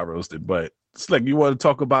you got roasted, but Slick, you want to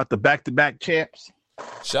talk about the back-to-back champs?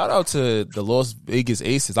 Shout out to the Las Vegas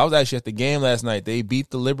Aces. I was actually at the game last night. They beat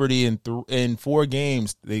the Liberty in 4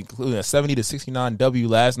 games. They included a 70-69 W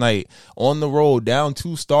last night on the road, down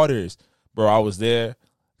 2 starters. Bro, I was there.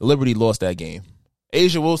 The Liberty lost that game.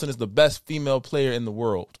 Asia Wilson is the best female player in the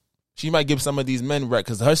world. She might give some of these men wreck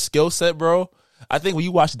because her skill set, bro. I think when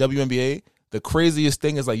you watch the WNBA, the craziest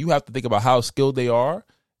thing is like you have to think about how skilled they are.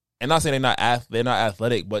 And not saying they're not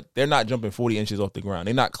athletic, but they're not jumping 40 inches off the ground.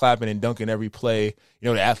 They're not clapping and dunking every play. You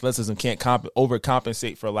know, the athleticism can't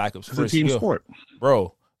overcompensate for lack of skill. It's a team sport.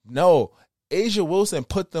 Bro, no. Asia Wilson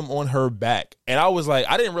put them on her back. And I was like,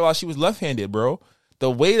 I didn't realize she was left-handed, bro.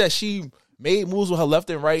 The way that she made moves with her left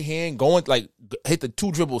and right hand, going like hit the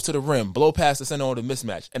 2 dribbles to the rim, blow past the center on the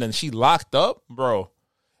mismatch, and then she locked up, bro.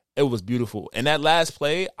 It was beautiful. And that last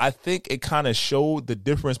play, I think it kind of showed the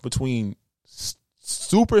difference between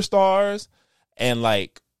superstars and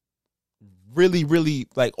like really, really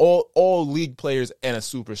like all league players and a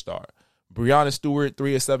superstar. Breanna Stewart,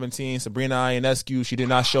 3 of 17. Sabrina Ionescu, she did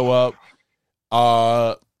not show up.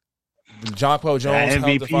 John Paul Jones,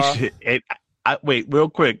 MVP shit. Wait, real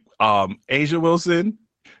quick. Asia Wilson,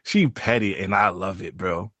 she petty and I love it,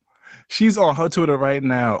 bro. She's on her Twitter right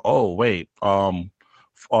now. Oh wait,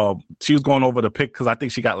 she was going over the pick because I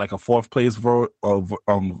think she got like a 4th place vote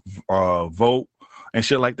and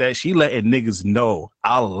shit like that. She letting niggas know.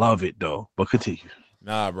 I love it though. But continue.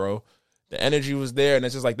 Nah, bro. The energy was there, and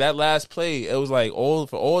it's just like that last play. It was like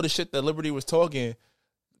for all the shit that Liberty was talking,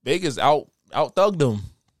 Vegas out thugged them.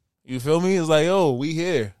 You feel me? It's like, yo, we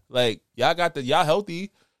here. Like y'all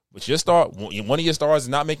healthy, but one of your stars is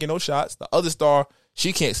not making no shots. The other star,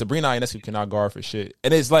 she can't. Sabrina Ionescu cannot guard for shit,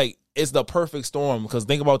 and it's like it's the perfect storm because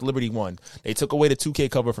think about the Liberty one. They took away the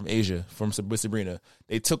 2K cover from Asia with Sabrina.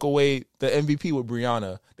 They took away the MVP with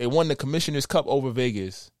Breanna. They won the Commissioner's Cup over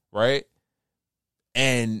Vegas, right?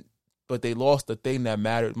 But they lost the thing that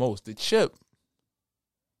mattered most, the chip.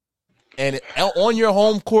 And on your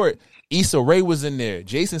home court, Issa Rae was in there.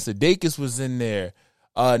 Jason Sudeikis was in there.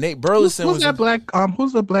 Nate Burleson who's that black?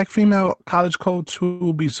 Who's the black female college coach who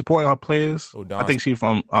will be supporting our players? I think she's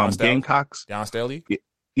from Gamecocks. Don Staley.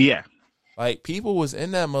 Yeah. Like people was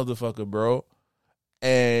in that motherfucker, bro,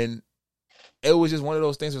 and it was just one of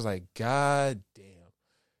those things. Where it's like, God damn!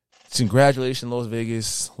 Congratulations, Las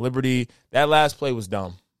Vegas Liberty. That last play was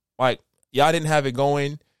dumb. Like y'all didn't have it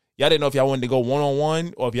going. Y'all didn't know if y'all wanted to go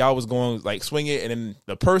 1-on-1 or if y'all was going like swing it, and then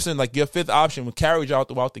the person like your 5th option would carry y'all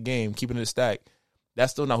throughout the game, keeping it a stack.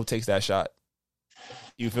 That's still not who takes that shot.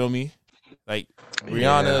 You feel me? Like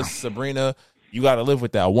Breanna, Sabrina, you got to live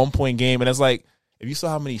with that 1-point game, and it's like if you saw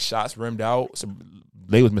how many shots rimmed out, so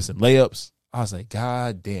they was missing layups. I was like,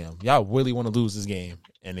 God damn, y'all really want to lose this game,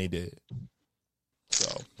 and they did.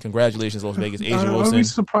 So congratulations, Las Vegas, Asia Wilson. Are we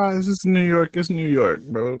surprised? It's New York. It's New York,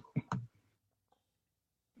 bro.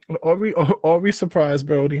 Are we surprised,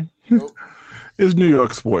 Brody? Nope. It's New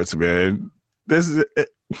York sports, man. This is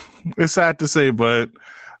it's sad to say, but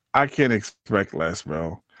I can't expect less,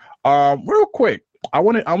 bro. Real quick, I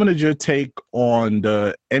wanted your take on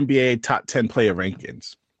the NBA top 10 player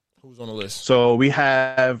rankings. Who's on the list? So we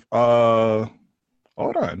have hold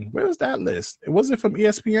on, where's that list? Was it from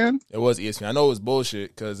ESPN? It was ESPN. I know it was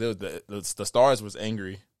bullshit because it was the stars was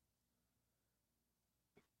angry.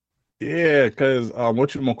 Yeah, because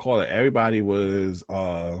what you gonna call it? Everybody was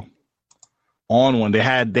on one. They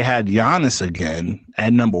had Giannis again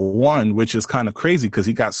at number 1, which is kind of crazy because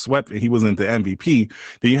he got swept and he wasn't the MVP.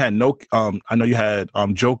 Then you had I know you had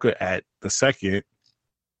Joker at the 2nd,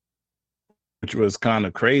 which was kind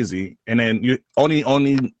of crazy. And then you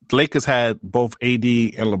only Lakers had both AD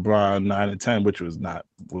and LeBron 9 and 10, which was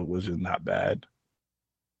just not bad.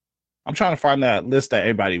 I'm trying to find that list that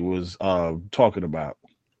everybody was talking about.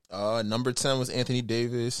 Number 10 was Anthony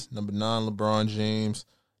Davis. Number 9, LeBron James.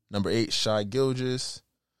 Number 8, Shai Gilgeous.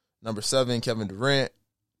 Number 7, Kevin Durant.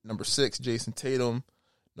 Number 6, Jason Tatum.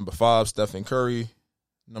 Number 5, Stephen Curry.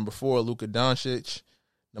 Number 4, Luka Doncic.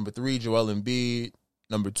 Number 3, Joel Embiid.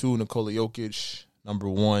 Number 2, Nikola Jokic. Number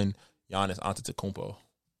 1, Giannis Antetokounmpo.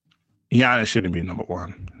 Giannis shouldn't be number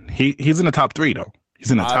 1. He's in the top 3 though.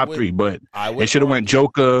 He's in the top 3, but it should have went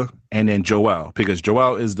Joker and then Joel because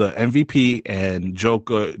Joel is the MVP and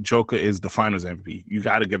Joker is the Finals MVP. You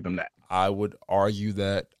got to give them that. I would argue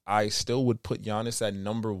that I still would put Giannis at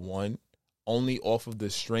number 1 only off of the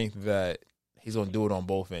strength that he's going to do it on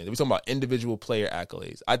both ends. We're talking about individual player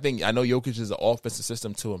accolades. I know Jokic is an offensive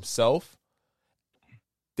system to himself.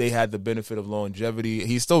 They had the benefit of longevity.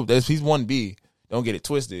 He's 1B. Don't get it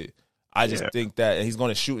twisted. I just think that he's going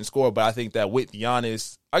to shoot and score, but I think that with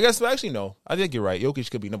Giannis, I guess actually no, I think you're right.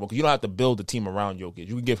 Jokic could be number. You don't have to build the team around Jokic.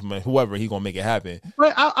 You can get from whoever he's going to make it happen.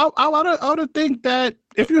 But I would think that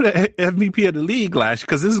if you're the MVP of the league last,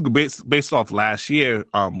 because this is based off last year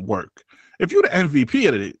work. If you're the MVP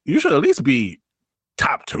of it, you should at least be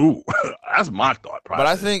top 2. That's my thought process. But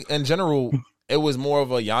I think in general, it was more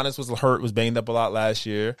of a Giannis was hurt, was banged up a lot last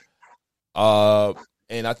year, and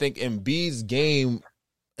I think Embiid's game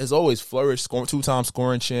has always flourished, scoring 2-time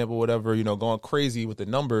scoring champ or whatever, going crazy with the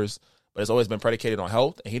numbers, but it's always been predicated on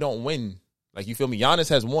health, and he don't win. Like, you feel me? Giannis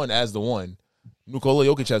has won as the one. Nikola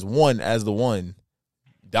Jokic has won as the one.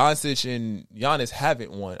 Doncic and Giannis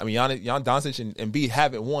haven't won. I mean, Doncic and Embiid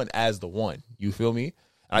haven't won as the one. You feel me?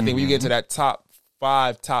 And I think when you get into that top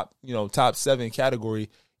 5, top 7 category,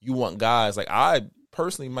 you want guys like, I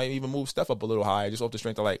personally might even move Steph up a little higher just off the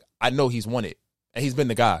strength of, like, I know he's won it, and he's been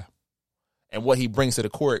the guy. And what he brings to the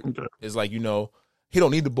court is like, he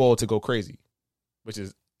don't need the ball to go crazy, which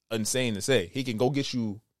is insane to say. He can go get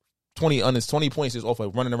you 20 points just off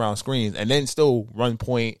of running around screens and then still run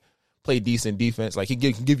point, play decent defense. Like, he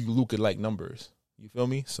can give you Luka-like numbers. You feel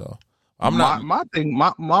me? So I'm not.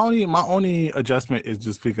 My only adjustment is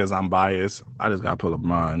just because I'm biased. I just got to put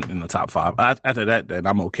LeBron in the top 5. After that, then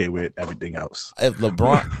I'm okay with everything else. If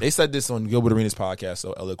LeBron, they said this on Gilbert Arenas' podcast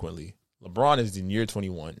so eloquently. LeBron is in year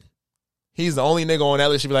 21. He's the only nigga on that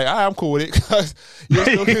list should be like, I'm cool with it, because you're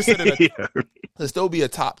still considered to still be a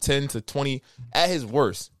top 10 to 20 at his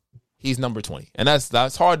worst. He's number 20, and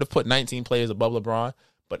that's hard to put 19 players above LeBron.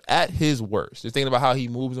 But at his worst, just thinking about how he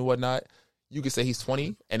moves and whatnot, you could say he's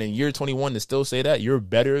 20, and in year 21 to still say that you're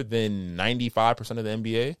better than 95% of the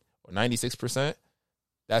NBA or 96%.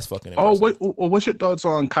 That's fucking impressive. What's your thoughts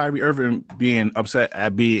on Kyrie Irving being upset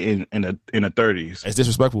at being in the 30s? It's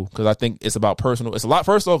disrespectful because I think it's about personal. It's a lot.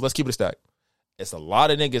 First off, let's keep it a stack. It's a lot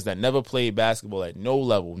of niggas that never played basketball at no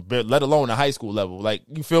level, let alone a high school level. Like,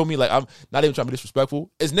 you feel me? Like, I'm not even trying to be disrespectful.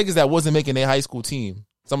 It's niggas that wasn't making their high school team.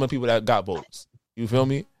 Some of the people that got votes. You feel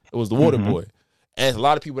me? It was the water boy. And it's a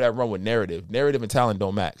lot of people that run with narrative. Narrative and talent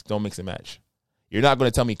don't mix and match. You're not going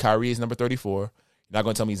to tell me Kyrie is number 34. You're not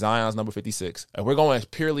going to tell me Zion's number 56. And we're going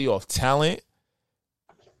purely off talent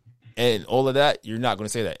and all of that. You're not going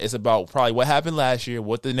to say that. It's about probably what happened last year,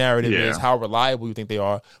 what the narrative is, how reliable you think they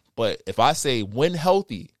are. But if I say when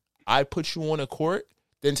healthy, I put you on a court,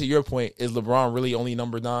 then to your point, is LeBron really only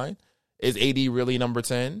number 9? Is AD really number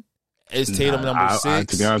 10? Is Tatum number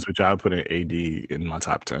 6? To be honest with you, I put an AD in my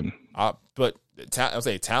top 10. But I'll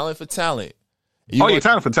say talent for talent.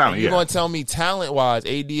 Talent for talent. You're going to tell me talent-wise,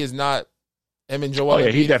 AD is not him and Joel.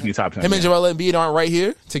 He definitely top 10. Him and Joel Embiid aren't right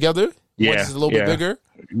here together. Yeah, One's is a little bit bigger.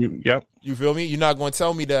 Yep. You feel me? You're not going to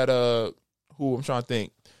tell me that. Who I'm trying to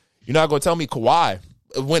think. You're not going to tell me Kawhi,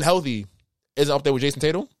 when healthy, isn't up there with Jason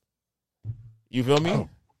Tatum. You feel me?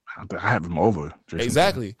 I have him over.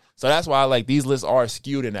 Exactly. So that's why like these lists are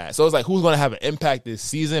skewed in that. So it's like, who's going to have an impact this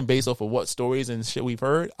season based off of what stories and shit we've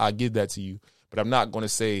heard? I'll give that to you, but I'm not going to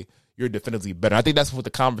say you're definitively better. I think that's what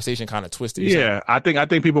the conversation kind of twisted. Yeah, I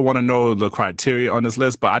think people want to know the criteria on this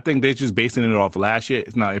list, but I think they're just basing it off last year.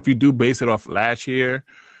 Now, if you do base it off last year,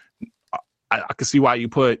 I can see why you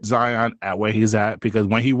put Zion at where he's at, because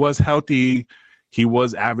when he was healthy, he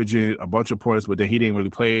was averaging a bunch of points, but then he didn't really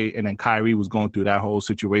play. And then Kyrie was going through that whole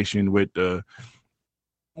situation with the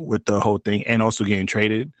whole thing and also getting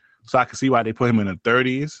traded. So I can see why they put him in the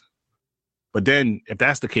 30s. But then if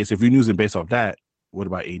that's the case, if you're using based off that, what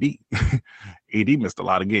about AD? AD missed a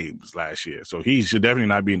lot of games last year. So he should definitely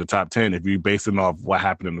not be in the top 10 if you're basing off what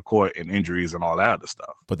happened in the court and injuries and all that other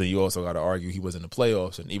stuff. But then you also got to argue he was in the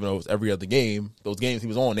playoffs. And even though it was every other game, those games he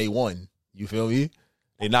was on, they won. You feel me?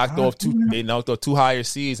 They knocked off two higher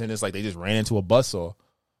seeds, and it's like they just ran into a buzzsaw.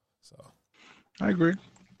 So I agree.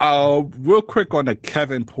 Real quick on the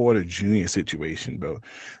Kevin Porter Jr. situation, bro.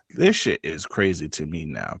 This shit is crazy to me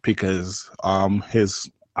now because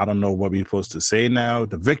I don't know what we're supposed to say now.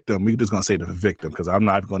 The victim, we're just gonna say the victim because I'm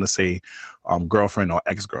not gonna say girlfriend or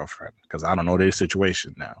ex-girlfriend because I don't know their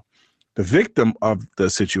situation now. The victim of the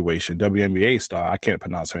situation, WNBA star, I can't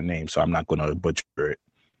pronounce her name, so I'm not gonna butcher it.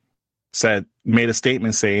 Made a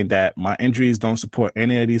statement saying that my injuries don't support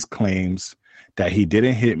any of these claims, that he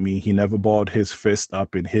didn't hit me, he never balled his fist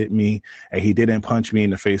up and hit me, and he didn't punch me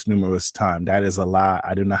in the face numerous times. That is a lie.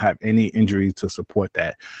 I do not have any injury to support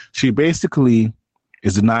that. She basically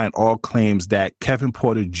is denying all claims that Kevin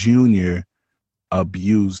Porter Jr.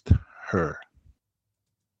 abused her.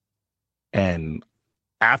 And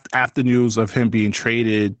after news of him being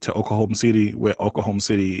traded to Oklahoma City, where Oklahoma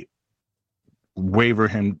City waiver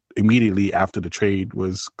him immediately after the trade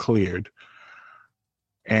was cleared.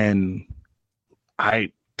 And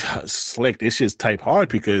Slick, this shit's type hard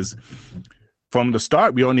because from the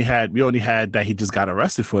start we only had that he just got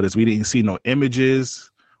arrested for this. We didn't see no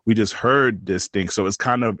images. We just heard this thing. So it's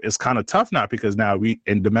kind of tough now because now we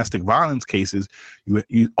in domestic violence cases,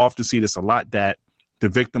 you often see this a lot that the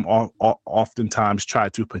victim oftentimes try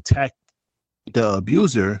to protect the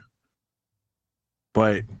abuser,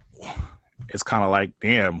 but it's kind of like,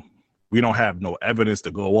 damn, we don't have no evidence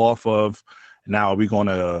to go off of. Now are we going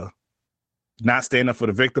to not stand up for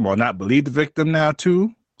the victim or not believe the victim now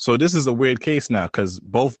too? So this is a weird case now because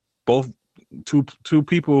both two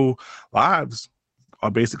people lives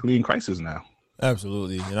are basically in crisis now.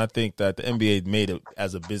 Absolutely. And I think that the NBA made it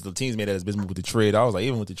as a business. The teams made it as a business with the trade. I was like,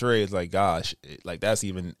 even with the trade, it's like, gosh, like that's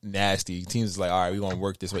even nasty. Teams is like, all right, we're going to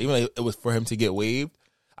work this way. Even though it was for him to get waived,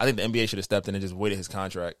 I think the NBA should have stepped in and just waited his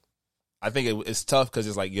contract. I think it's tough because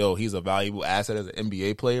it's like, yo, he's a valuable asset as an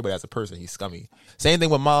NBA player, but as a person, he's scummy. Same thing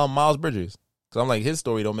with Miles Bridges. Because I'm like, his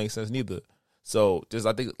story don't make sense neither. So just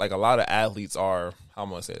I think like a lot of athletes are, how am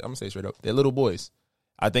I going to say it? I'm going to say it straight up. They're little boys.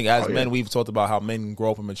 I think as men, we've talked about how men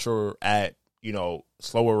grow up and mature at,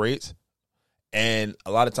 slower rates. And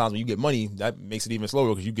a lot of times when you get money, that makes it even slower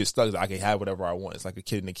because you get stuck. I can have whatever I want. It's like a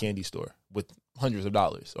kid in a candy store with hundreds of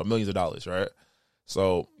dollars or millions of dollars, right?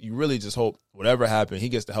 So you really just hope whatever happened, he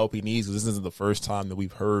gets the help he needs. Because this isn't the first time that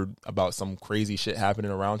we've heard about some crazy shit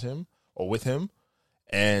happening around him or with him.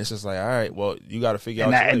 And it's just like, all right, well, you got to figure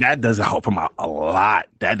out. And that doesn't help him out a lot.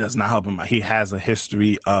 That does not help him out. He has a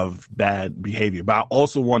history of bad behavior. But I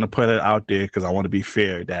also want to put it out there because I want to be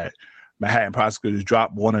fair that Manhattan prosecutors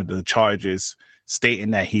dropped one of the charges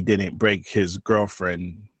stating that he didn't break his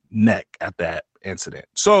girlfriend's neck at that incident.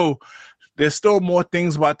 So there's still more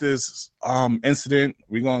things about this incident.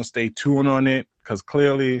 We're going to stay tuned on it because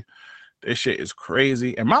clearly this shit is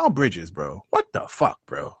crazy. And Miles Bridges, bro, what the fuck,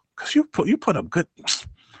 bro? Because you put up good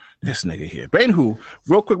this nigga here. But anywho,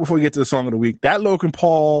 real quick before we get to the song of the week, that Logan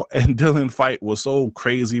Paul and Dylan fight was so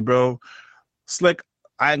crazy, bro. Slick,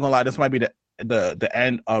 I ain't gonna lie, this might be the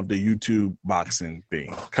end of the YouTube boxing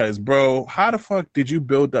thing. Because, bro, how the fuck did you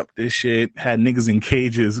build up this shit, had niggas in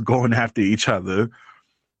cages going after each other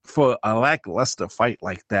for a lackluster fight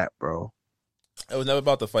like that, bro? It was never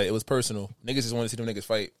about the fight. It was personal. Niggas just wanted to see them niggas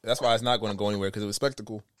fight. That's why it's not going to go anywhere because it was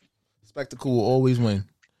spectacle. Spectacle will always win.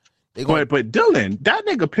 But Dylan, that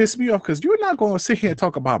nigga pissed me off because you're not going to sit here and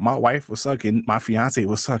talk about my fiance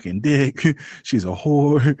was sucking dick. She's a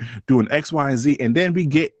whore, doing X, Y, and Z, and then we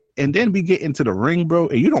get into the ring, bro,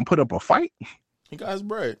 and you don't put up a fight. He got his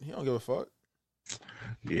bread. He don't give a fuck.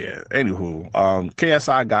 Yeah. Anywho,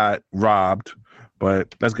 KSI got robbed,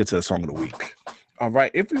 but let's get to the song of the week. All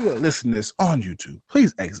right. If you are listening to this on YouTube,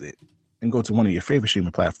 please exit and go to one of your favorite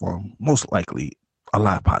streaming platforms, most likely a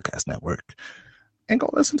live podcast network, and go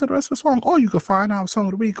listen to the rest of the song. Or you can find our song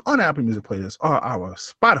of the week on Apple Music playlist or our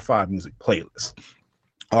Spotify music playlist.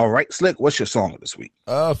 All right, Slick, what's your song of this week?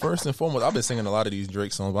 First and foremost, I've been singing a lot of these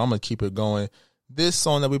Drake songs, but I'm going to keep it going. This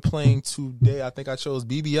song that we're playing today, I think I chose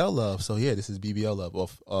BBL Love. So, yeah, this is BBL Love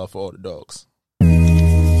off For All the Dogs.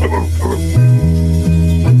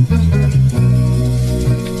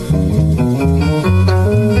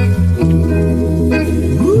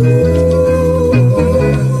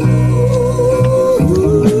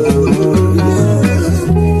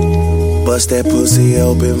 Bust that pussy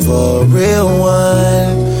open for a real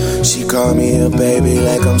one. She call me a baby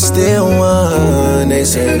like I'm still one. They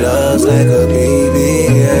say love's like a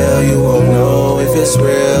BBL. You won't know if it's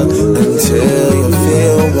real until you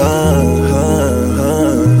feel one.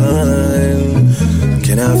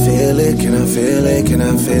 Can I feel it? Can I feel it? Can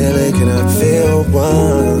I feel it? Can I feel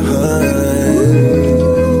one?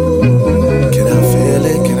 Can I feel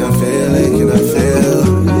it? Can I feel it? Can I feel?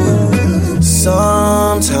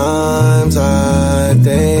 Sometimes I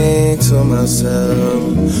think to myself,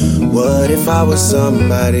 what if I was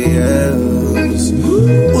somebody else?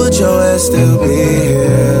 Would your ass still be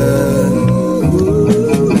here?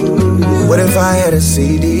 What if I had a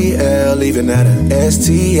CDL, leaving at an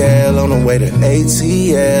STL, on the way to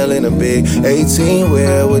ATL in a big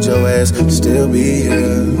 18-wheel? Would your ass still be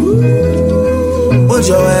here? Would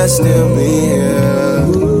your ass still be here?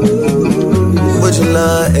 Would you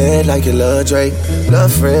love Ed like you love Drake?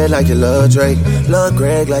 Love Fred like you love Drake? Love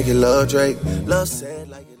Greg like you love Drake? Love Sid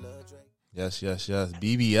like you love Drake? Yes.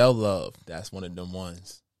 BBL Love. That's one of them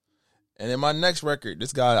ones. And then my next record,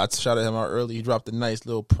 this guy, I shouted him out earlier. He dropped a nice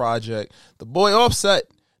little project. The boy Offset.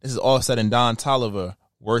 This is Offset and Don Toliver.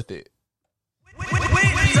 Worth it. Chase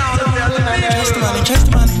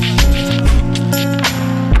the money.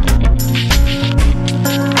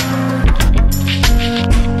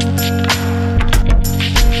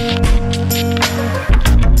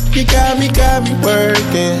 You got me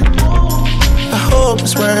working.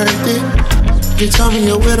 You told me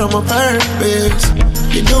you're with on my purpose.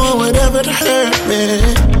 You're doing whatever to hurt me.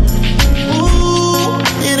 Ooh,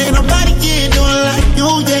 it ain't nobody can do it like you,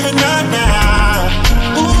 yeah, nah.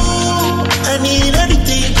 Ooh, I need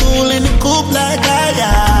everything cool in the coupe like I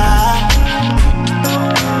got.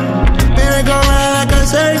 Merry go round like a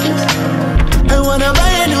circus. I wanna buy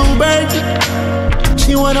a new bird.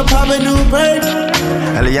 She wanna pop a new bird.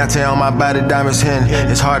 Eliante on my body, diamonds hitting.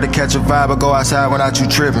 It's hard to catch a vibe or go outside without you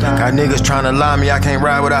tripping. Got niggas tryna lie me, I can't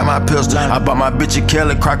ride without my pistol. I bought my bitch a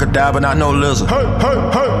killer crocodile, but not no lizard.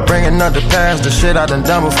 Bringing up the past, the shit I done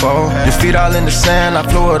before. Your feet all in the sand, I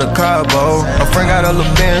flew her to Cabo. Her friend got a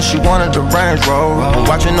little Benz, she wanted the Range Rover. I'm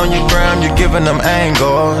watching on your gram, you giving them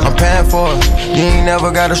angles. I'm paying for it. You ain't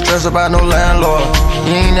never gotta stress about no landlord.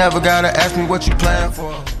 You ain't never gotta ask me what you plan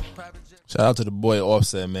for. Shout out to the boy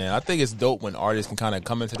Offset, man. I think it's dope when artists can kind of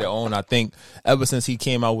come into their own. I think ever since he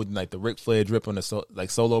came out with like the Ric Flair drip on the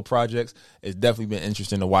solo projects, it's definitely been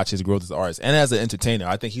interesting to watch his growth as an artist and as an entertainer.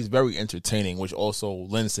 I think he's very entertaining, which also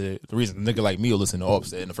lends to the reason a nigga like me will listen to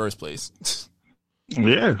Offset in the first place.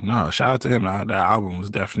 Yeah, no, shout out to him. That album was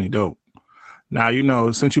definitely dope. Now, you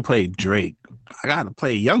know, since you played Drake, I got to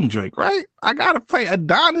play Young Drake, right? I got to play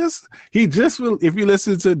Adonis. He just, if you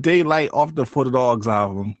listen to Daylight off the For the Dogs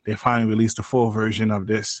album, they finally released a full version of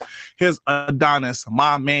this. Here's Adonis,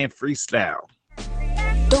 My Man Freestyle.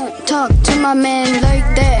 Don't talk to my man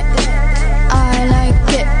like that. I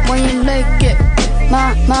like it when you like it.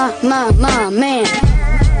 My man. My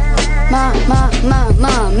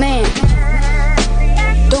man.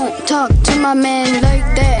 Don't talk to my man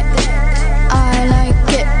like that. I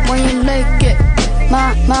like it when you like it.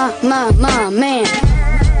 My man. My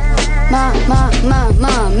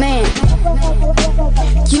man.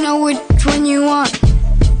 You know which one you want.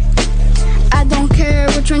 I don't care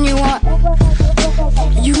which one you want.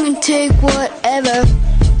 You can take whatever.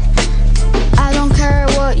 I don't care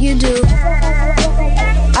what you do.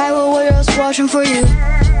 I will wear your watching for you.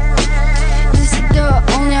 This is the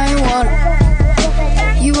only I want.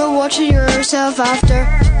 You will watch it yourself after.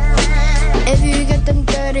 If you get them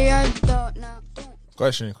dirty, I don't know.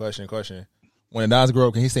 Question. When Nas grow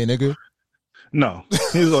up, can he say nigga? No,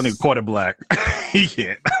 he's only quarter black. He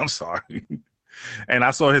can't. I'm sorry. And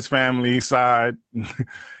I saw his family side.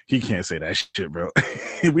 He can't say that shit, bro.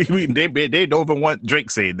 They don't even want Drake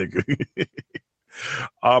saying nigga.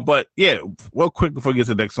 But yeah, real quick before we get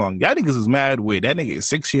to the next song, y'all niggas is mad weird. That nigga is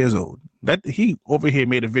 6 years old. That he over here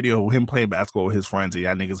made a video of him playing basketball with his friends, and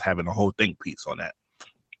y'all niggas having a whole think piece on that.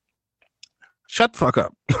 Shut the fuck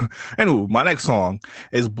up. Anyway, my next song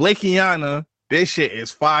is Blakeyana. This shit is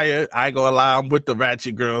fire. I ain't gonna lie, I'm with the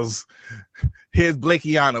Ratchet Girls. Here's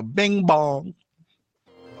Blakeyana. Bing bong.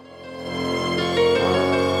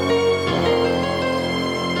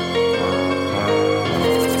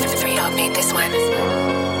 Made this one.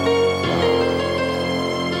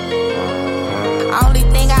 Only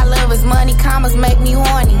thing I love is money, commas make me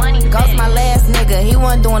horny. Ghost my last nigga, he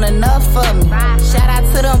wasn't doing enough for me. Shout out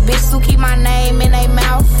to them bitches who keep my name in their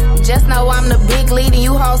mouth. Just know I'm the big lead and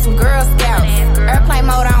you hold some Girl Scouts. Airplane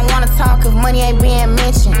mode, I don't wanna talk if money ain't being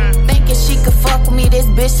mentioned. Thinking she could fuck with me, this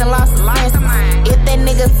bitch done lost his license. If that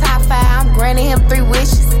nigga top 5, I'm granting him 3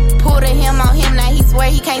 wishes. Pull to him on him, now he swear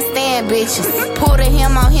he can't stand bitches. Pull to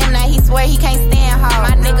him on him, now he swear he can't stand hoes.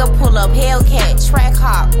 My nigga pull up Hellcat, Track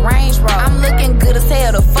Hawk, Range Rover. I'm looking good as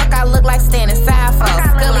hell, the fuck I look like standing side for.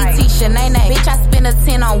 Scully T-shirt, nay. Bitch, I spend a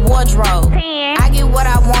 10 on wardrobe. I get what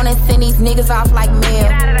I want and send these niggas off like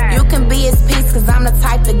mail. You can be his piece, cause I'm the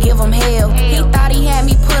type to give him hell. He thought he had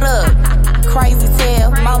me put up. Crazy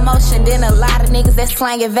tale. More motion than a lot of niggas that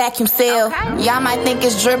slanging vacuum seal. Y'all might think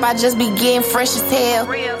it's drip, I just be getting fresh as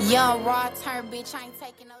hell. Young, raw, turn bitch, I ain't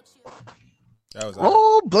taking no chill.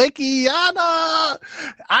 Oh, Blakeyana.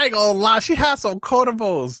 I ain't gonna lie, she had some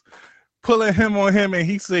quotables. Pulling him on him and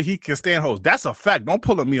he said he can stand hoes. That's a fact. Don't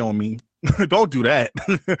pull a me on me. Don't do that.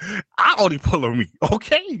 I only pull on me.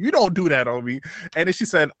 Okay? You don't do that on me. And then she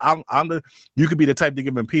said, I'm the you could be the type to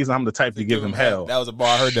give him peace, I'm the type to give him hell. That was a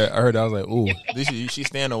bar. I heard that. I was like, ooh, she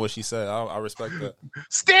stand on what she said. I respect that.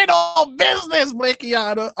 Stand on business,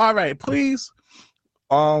 Blakeyana. All right, please.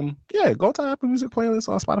 Yeah, go to Apple Music playlist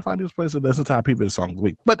or Spotify News playlist and listen to our people's song of the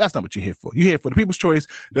week. But that's not what you're here for. You're here for the people's choice,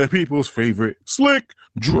 the people's favorite. Slick,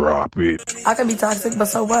 drop it. I can be toxic, but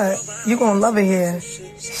so what? You gonna love it here.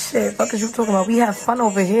 Shit, fuck is you talking about? We have fun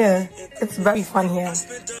over here. It's very fun here.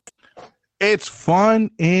 It's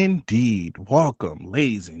fun indeed. Welcome,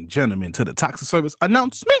 ladies and gentlemen, to the Toxic Service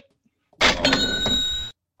announcement.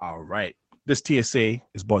 All right. This TSA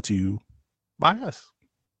is brought to you by us.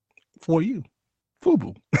 For you.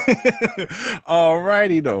 FUBU.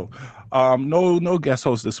 Alrighty though. No guest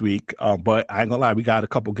host this week. But I ain't gonna lie, we got a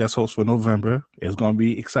couple guest hosts for November. It's gonna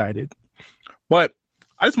be excited. But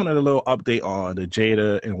I just wanted a little update on the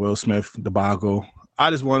Jada and Will Smith debacle.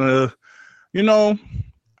 I just want to,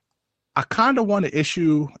 I kind of want to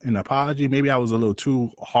issue an apology. Maybe I was a little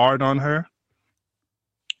too hard on her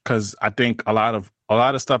because I think a lot of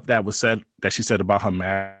stuff that she said about her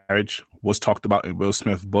marriage was talked about in Will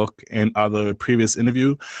Smith's book and other previous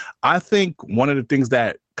interview. I think one of the things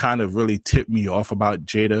that kind of really tipped me off about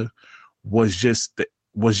Jada was just her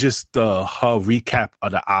recap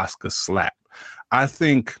of the Oscar slap. I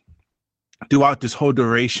think throughout this whole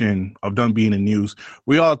duration of them being in the news,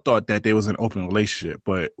 we all thought that there was an open relationship,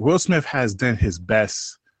 but Will Smith has done his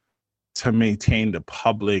best to maintain the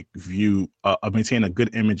public view, maintain a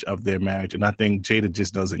good image of their marriage. And I think Jada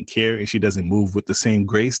just doesn't care, and she doesn't move with the same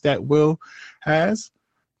grace that Will has.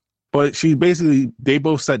 But they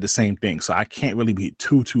both said the same thing, so I can't really be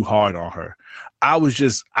too hard on her. I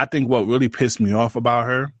think what really pissed me off about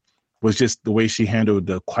her was just the way she handled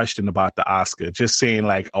the question about the Oscar. Just saying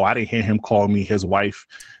like, oh, I didn't hear him call me his wife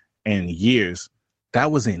in years.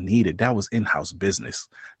 That wasn't needed. That was in-house business.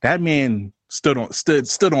 That man stood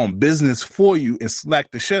on business for you and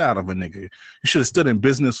slacked the shit out of a nigga. You should have stood in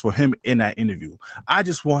business for him in that interview. I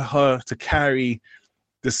just want her to carry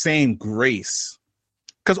the same grace.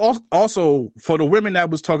 Because also for the women that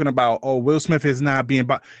was talking about, oh, Will Smith is not being,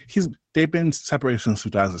 they've been separated since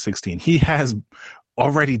 2016. He has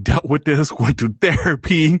already dealt with this, went through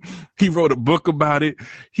therapy. He wrote a book about it.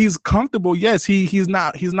 He's comfortable. Yes, he's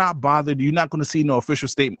not bothered. You're not going to see no official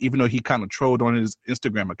statement, even though he kind of trolled on his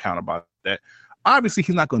Instagram account about that. Obviously,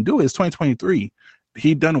 he's not going to do it. It's 2023.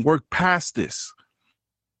 He done work past this.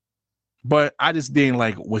 But I just didn't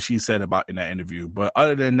like what she said about in that interview. But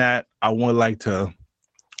other than that, I would like to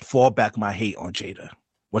fall back my hate on Jada.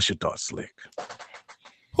 What's your thoughts, Slick?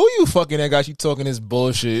 Who you fucking that got you talking this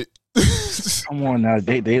bullshit? Come on now,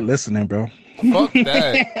 they listening, bro. Fuck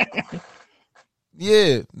that.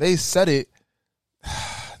 Yeah, they said it.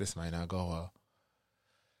 This might not go well.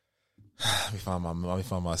 Let me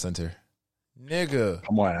find my center. Nigga.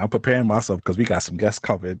 Come on, I'm preparing myself because we got some guests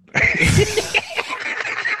covered.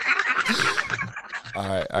 All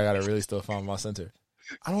right, I gotta really still find my center.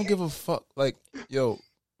 I don't give a fuck. Like, yo,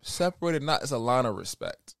 separate or not, it's a line of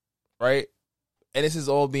respect, right? And this is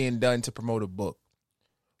all being done to promote a book.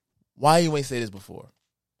 Why you ain't say this before?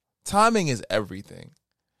 Timing is everything.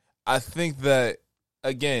 I think that,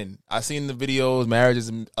 again, I've seen the videos. Marriage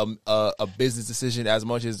is a business decision as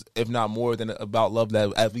much as, if not more than about love,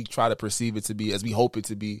 that as we try to perceive it to be, as we hope it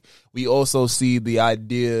to be. We also see the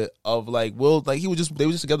idea of like, Will, like they were just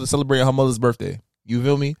together celebrating her mother's birthday. You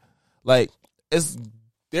feel me? Like,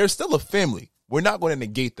 they're still a family. We're not going to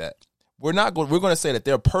negate that. We're going to say that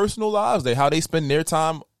their personal lives, how they spend their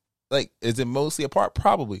time, like, is it mostly apart?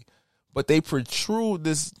 Probably. But they protrude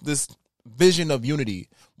this vision of unity.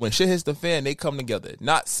 When shit hits the fan, they come together.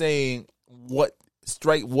 Not saying what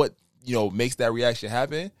makes that reaction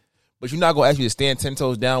happen, but you're not gonna actually stand 10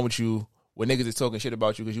 toes down with you when niggas is talking shit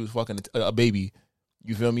about you because you was fucking a baby.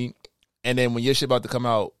 You feel me? And then when your shit about to come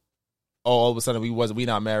out, all of a sudden we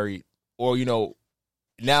not married, or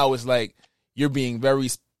now it's like you're being very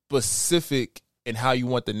specific in how you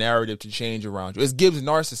want the narrative to change around you. It gives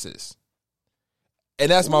narcissists. And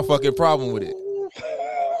that's my fucking problem with it.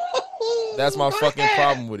 That's my fucking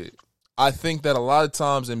problem with it. I think that a lot of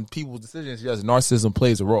times in people's decisions, yes, narcissism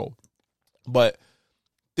plays a role. But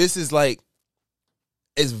this is like,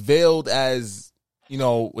 it's veiled as,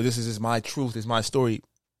 this is just my truth, it's my story.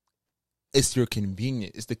 It's your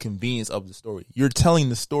convenience. It's the convenience of the story. You're telling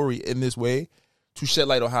the story in this way to shed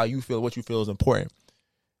light on how you feel, what you feel is important.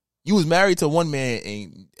 You was married to one man,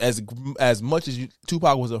 and as much as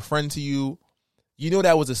Tupac was a friend to you,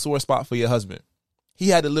 that was a sore spot for your husband. He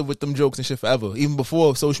had to live with them jokes and shit forever, even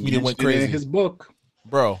before social media went crazy. In his book,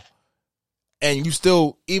 bro. And you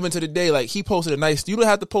still, even to the day, like he posted you don't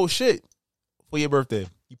have to post shit for your birthday.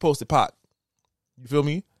 You posted Pac. You feel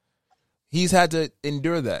me? He's had to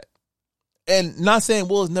endure that. And not saying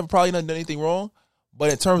Will has never probably not done anything wrong,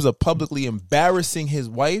 but in terms of publicly embarrassing his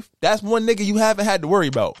wife, that's one nigga you haven't had to worry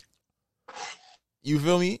about. You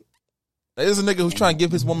feel me? There's a nigga who's trying to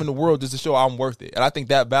give his woman the world just to show I'm worth it. And I think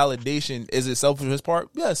that validation, is it selfish on his part?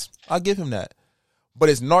 Yes, I'll give him that. But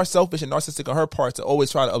it's selfish and narcissistic on her part to always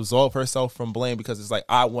try to absolve herself from blame because it's like,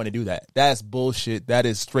 I want to do that. That's bullshit. That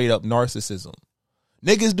is straight up narcissism.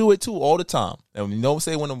 Niggas do it too all the time. And when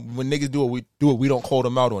niggas do it, we don't call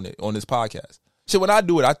them out on it on this podcast. Shit, when I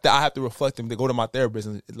do it, I have to reflect them to go to my therapist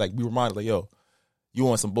and like be reminded, like, yo, you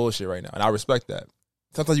on some bullshit right now. And I respect that.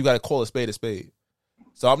 Sometimes you got to call a spade a spade.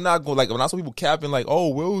 So I'm not going, like, when I saw people capping like, oh,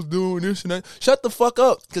 Will's doing this and that, shut the fuck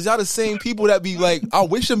up. Because y'all the same people that be like, I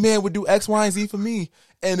wish a man would do X, Y, and Z for me.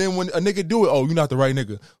 And then when a nigga do it, oh, you're not the right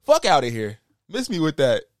nigga. Fuck out of here. Miss me with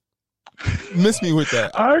that.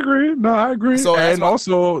 I agree. No, I agree. So, and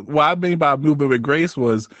also, what I mean by moving with grace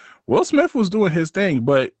was Will Smith was doing his thing,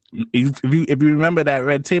 but if you remember that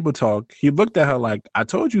Red Table Talk, he looked at her like, I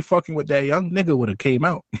told you fucking with that young nigga would have came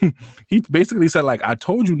out. He basically said, like, I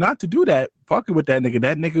told you not to do that, fucking with that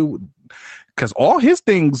nigga, because all his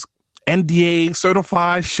things, NDA,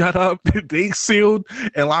 certified, shut up, they sealed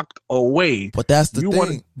and locked away. But that's the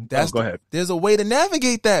thing. Go ahead. There's a way to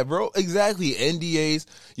navigate that, bro. Exactly. NDAs.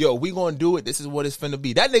 Yo, we gonna do it. This is what it's finna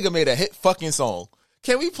be. That nigga made a hit fucking song.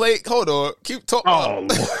 Can we play? Hold on. Keep talking. Oh,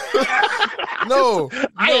 no.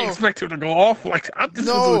 I didn't expect him to go off like that.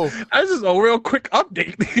 This is a real quick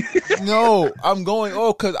update. No, I'm going,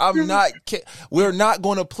 because I'm not, we're not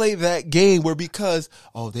going to play that game where because,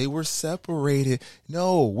 they were separated.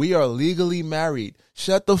 No, we are legally married.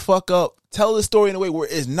 Shut the fuck up. Tell the story in a way where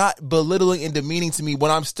it's not belittling and demeaning to me when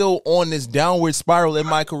I'm still on this downward spiral in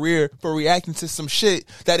my career for reacting to some shit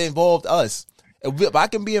that involved us. If I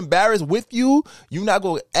can be embarrassed with you, you're not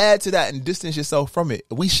going to add to that and distance yourself from it.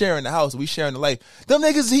 We sharing the house. We sharing the life. Them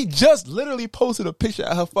niggas, he just literally posted a picture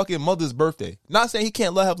at her fucking mother's birthday. Not saying he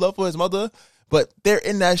can't have love for his mother, but they're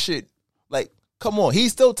in that shit. Like, come on.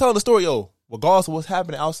 He's still telling the story, regardless of what's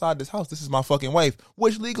happening outside this house, this is my fucking wife,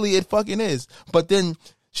 which legally it fucking is. But then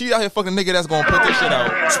she out here fucking nigga that's going to put this shit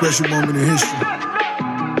out. Special moment in history.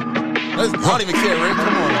 I don't even care, Rick.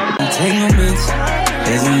 Come on. Entanglements.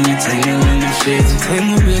 There's only tangling the shit.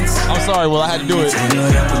 Entanglements. I'm sorry, well, I had to do it.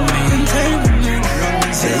 Tangled up with me. Entanglements.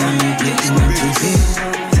 There's only getting up to deep.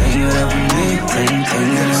 Tangled up with me. Tangled on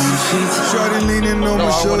the sheets. Shorty leaning on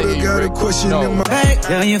my shoulder, got a question in my back.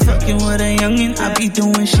 Girl, you fucking with a youngin', I be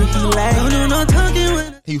doing shit he like. No talking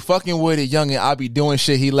with. He fucking with a youngin', I be doing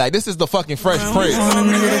shit he like. This is the fucking Fresh Prince.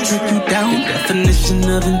 The definition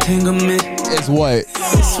of entanglement is what?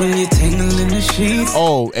 It's when you're tangling the sheets.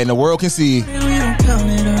 Oh, and the world can see.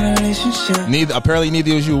 Apparently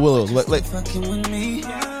neither is you, Willow.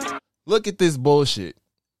 Look at this bullshit.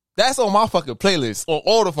 That's on my fucking playlist on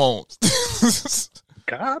all the phones.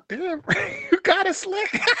 God damn, you got it,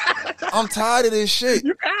 Slick. I'm tired of this shit.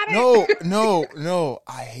 You got it. No.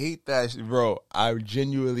 I hate that shit, bro. I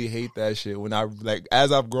genuinely hate that shit. When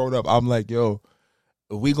as I've grown up, I'm like, yo,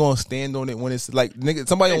 we gonna stand on it when it's like, nigga,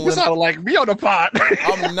 somebody you sound like me on the pod.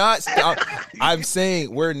 I'm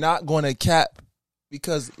saying we're not gonna cap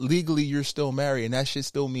because legally you're still married and that shit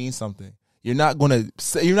still means something. You're not gonna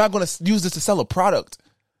use this to sell a product.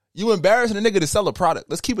 You embarrassing a nigga to sell a product.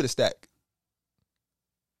 Let's keep it a stack.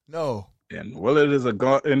 No. And Willard is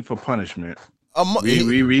in for punishment.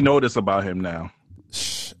 We know this about him now.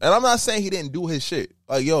 And I'm not saying he didn't do his shit.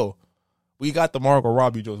 Like, yo, we got the Margot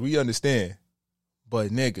Robbie jokes. We understand.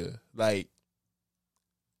 But nigga, like,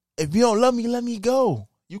 if you don't love me, let me go.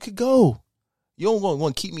 You could go. You don't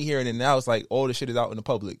want to keep me here and then now it's like all the shit is out in the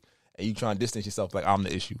public and you trying to distance yourself like I'm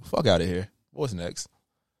the issue. Fuck out of here. What's next?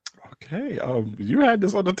 Okay, you had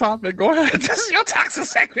this on the topic. Go ahead. This is your toxic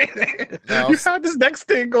segment. You had this next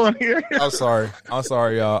thing going here. I'm sorry,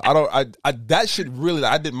 y'all. I that shit really.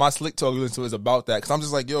 I did my slick talk into is about that because I'm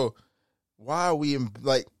just like, yo, why are we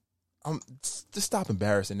just stop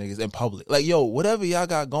embarrassing niggas in public. Like, yo, whatever y'all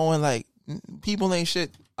got going, like, people ain't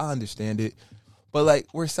shit. I understand it, but like,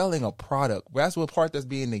 we're selling a product. That's what part that's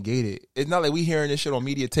being negated. It's not like we hearing this shit on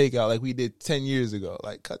media takeout like we did 10 years ago.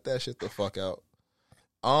 Like, cut that shit the fuck out.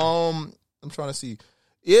 I'm trying to see.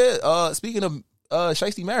 Yeah, speaking of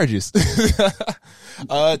shiesty marriages,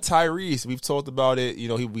 Tyrese, we've talked about it. You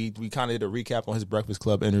know, we kind of did a recap on his Breakfast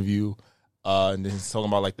Club interview, and then he's talking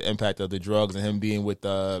about like the impact of the drugs and him being with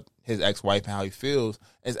his ex-wife and how he feels.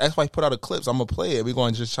 His ex-wife put out a clip, so I'm gonna play it. We're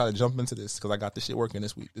going to just try to jump into this because I got this shit working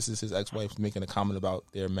this week. This is his ex-wife making a comment about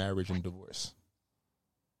their marriage and divorce.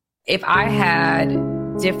 If I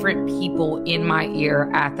had different people in my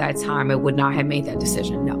ear at that time, I would not have made that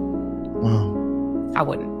decision. No. Wow. I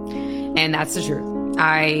wouldn't. And that's the truth.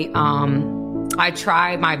 I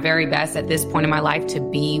try my very best at this point in my life to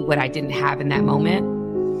be what I didn't have in that moment.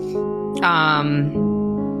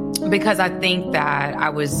 Because I think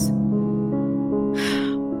that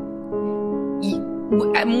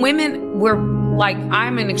women were like,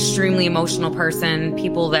 I'm an extremely emotional person.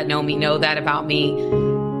 People that know me know that about me.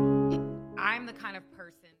 I'm the kind of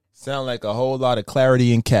person. Sound like a whole lot of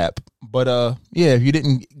clarity in cap. But yeah, if you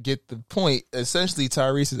didn't get the point, essentially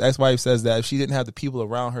Tyrese's ex-wife says that if she didn't have the people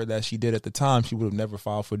around her that she did at the time, she would have never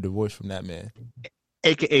filed for divorce from that man.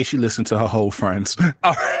 AKA she listened to her whole friends.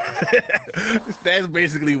 That's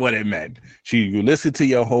basically what it meant. You listen to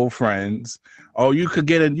your whole friends. Oh, you could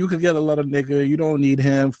get a lot of nigga. You don't need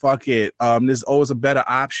him. Fuck it. There's always a better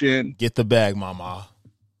option. Get the bag, mama.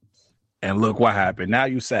 And look what happened. Now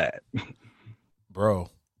you sad. Bro,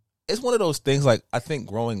 it's one of those things, like, I think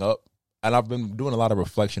growing up, and I've been doing a lot of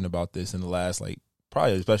reflection about this in the last, like,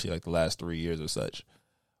 probably especially like the last 3 years or such.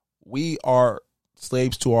 We are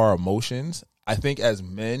slaves to our emotions. I think as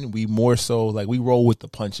men, we more so, like, we roll with the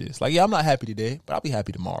punches. Like, yeah, I'm not happy today, but I'll be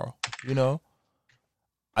happy tomorrow. You know?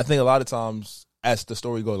 I think a lot of times, as the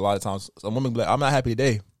story goes, a lot of times, a woman be like, I'm not happy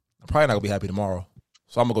today. I'm probably not going to be happy tomorrow.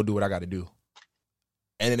 So I'm going to go do what I got to do.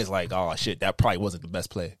 And then it's like, oh, shit, that probably wasn't the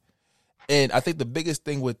best play. And I think the biggest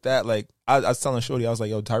thing with that, like, I was telling Shorty, I was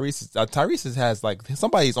like, yo, Tyrese has, like,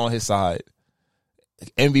 somebody's on his side.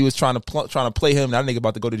 Like, Envy was trying to play him. That nigga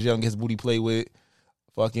about to go to jail and get his booty played with.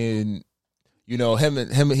 Fucking, you know,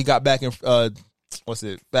 him, he got back in,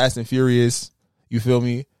 Fast and Furious. You feel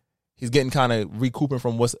me? He's getting kind of recouping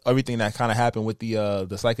from everything that kind of happened with the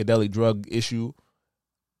psychedelic drug issue.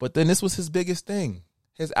 But then this was his biggest thing.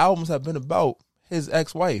 His albums have been about his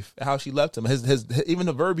ex-wife and how she left him. His even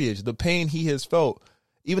the verbiage, the pain he has felt,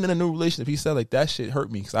 even in a new relationship, he said, like, that shit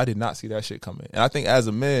hurt me because I did not see that shit coming. And I think as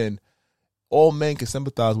a man, all men can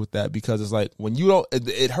sympathize with that, because it's like, when you don't,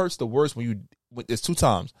 it hurts the worst when it's two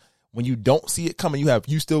times. When you don't see it coming,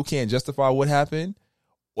 you still can't justify what happened,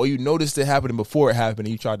 or you noticed it happening before it happened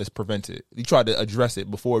and you tried to prevent it. You tried to address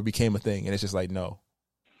it before it became a thing, and it's just like, no.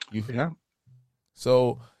 Yeah.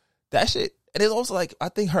 So that shit. And it's also like, I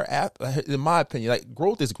think in my opinion, like,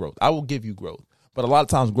 growth is growth. I will give you growth. But a lot of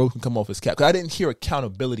times growth can come off as cap. Because I didn't hear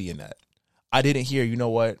accountability in that. I didn't hear, you know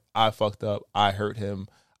what, I fucked up. I hurt him.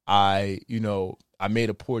 I made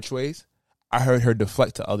a poor choice. I heard her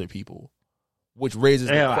deflect to other people, which raises.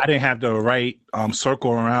 Yeah, I didn't have the right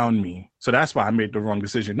circle around me. So that's why I made the wrong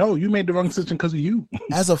decision. No, you made the wrong decision because of you.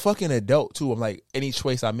 As a fucking adult, too, I'm like, any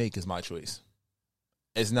choice I make is my choice.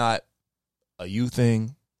 It's not a you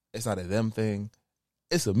thing. It's not a them thing.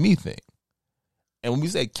 It's a me thing. And when we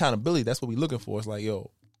say accountability, that's what we're looking for. It's like,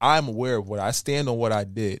 yo, I'm aware of what I stand on, what I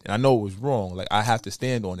did. And I know it was wrong. Like, I have to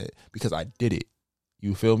stand on it because I did it.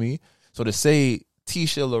 You feel me? So to say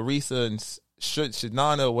Tisha, Larissa, and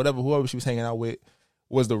Shanana, whoever she was hanging out with,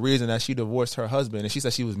 was the reason that she divorced her husband. And she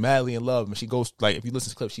said she was madly in love. And she goes, like, if you listen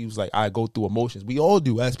to the clip, she was like, I go through emotions. We all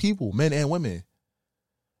do as people, men and women.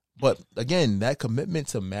 But again, that commitment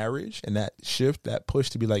to marriage and that shift, that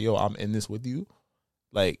push to be like, yo, I'm in this with you,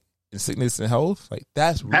 like, in sickness and health, like,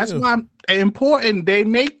 that's real. That's why important. They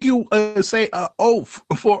make you say an oath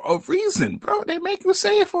for a reason, bro. They make you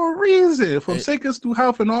say it for a reason, from sickness to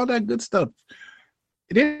health and all that good stuff.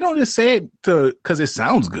 They don't just say it because it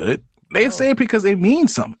sounds good. They say it because it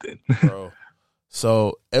means something. Bro.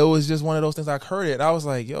 So it was just one of those things. I heard it, and I was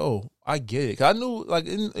like, yo, I get it. 'Cause I knew, like,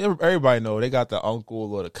 everybody know they got the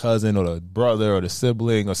uncle or the cousin or the brother or the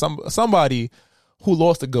sibling or somebody who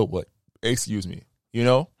lost a good one. Excuse me, you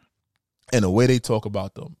know? And the way they talk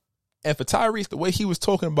about them. And for Tyrese, the way he was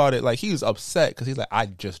talking about it, like, he was upset because he's like, I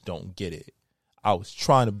just don't get it. I was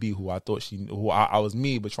trying to be who I thought I was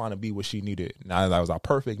me, but trying to be what she needed. Now, was I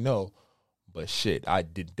perfect? No. But shit,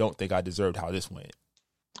 don't think I deserved how this went.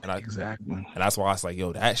 Exactly. And that's why I was like,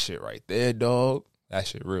 yo, that shit right there, dog. That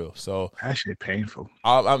shit real. So that shit painful.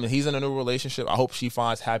 I mean, he's in a new relationship. I hope she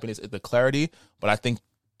finds happiness at the clarity, but I think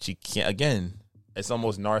she can't. Again, it's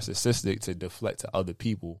almost narcissistic to deflect to other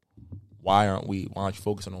people. Why aren't you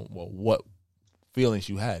focusing on what feelings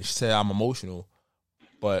you had? She said, I'm emotional,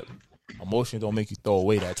 but emotion don't make you throw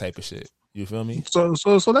away that type of shit. You feel me? So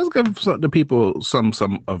let's give the people some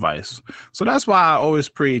advice. So that's why I always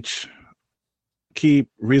preach, keep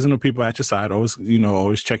reasonable people at your side.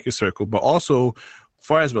 Always check your circle. But also,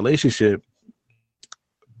 far as relationship,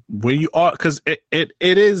 when you are, because it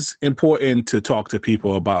is important to talk to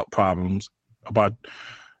people about problems, about,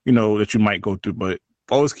 that you might go through, but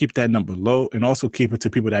always keep that number low, and also keep it to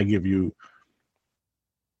people that give you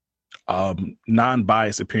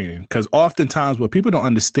non-biased opinion. Because oftentimes what people don't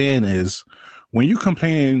understand is when you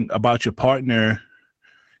complain about your partner,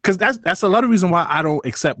 because that's a lot of reason why I don't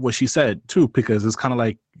accept what she said too, because it's kind of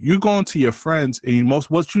like you going to your friends and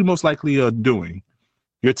what you most likely are doing,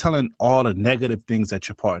 you're telling all the negative things that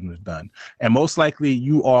your partner has done, and most likely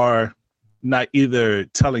you are not either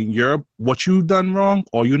telling what you've done wrong,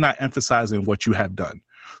 or you're not emphasizing what you have done.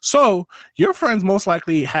 So your friends most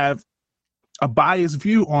likely have a biased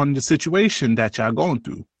view on the situation that y'all going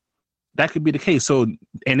through. That could be the case. So,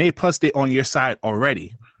 and they on your side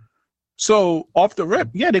already. So off the rip,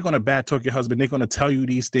 yeah, they're going to bad talk your husband. They're going to tell you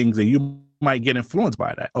these things, and you might get influenced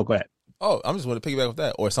by that. Oh, go ahead. Oh, I'm just want to piggyback with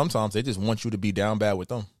that. Or sometimes they just want you to be down bad with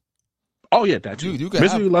them. Oh yeah, that you could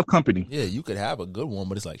misery love company. Yeah, you could have a good one,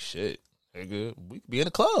 but it's like shit. Nigga, we could be in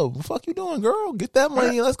a club. What the fuck you doing, girl? Get that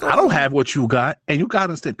money. Let's go. I don't have what you got, and you got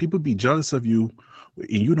instead. People be jealous of you, and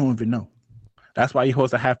you don't even know. That's why you're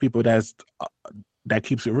supposed to have people that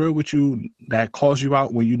keeps it real with you, that calls you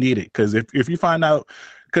out when you need it. Because if you find out,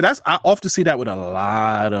 because I often see that with a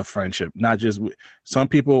lot of friendship, not just with, some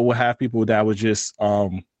people will have people that would just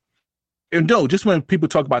and no, just when people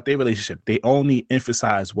talk about their relationship, they only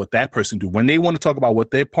emphasize what that person do. When they want to talk about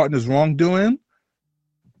what their partner's wrongdoing,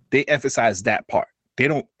 they emphasize that part. They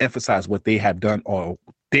don't emphasize what they have done or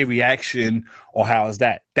their reaction or how is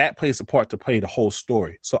that. That plays a part to play the whole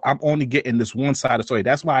story. So I'm only getting this one side of the story.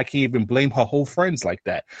 That's why I can't even blame her whole friends like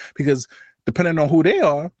that. Because depending on who they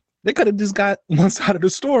are, they could have just got one side of the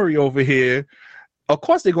story over here. Of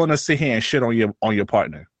course, they're going to sit here and shit on your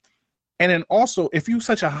partner. And then also, if you're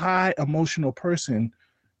such a high emotional person,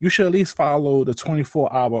 you should at least follow the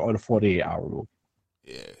 24-hour or the 48-hour rule.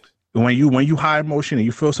 Yeah. When you high emotion and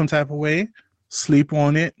you feel some type of way, sleep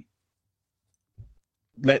on it.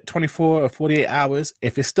 Let 24 or 48 hours.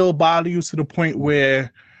 If it still bothers you to the point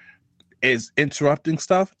where it's interrupting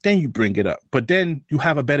stuff, then you bring it up. But then you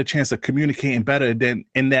have a better chance of communicating better than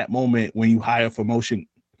in that moment when you high up emotion.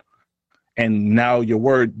 And now you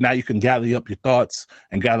can gather up your thoughts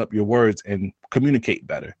and gather up your words and communicate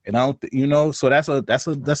better. And I don't, so that's a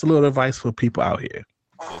little advice for people out here.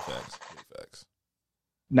 Big facts.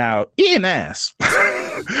 Now, eating ass.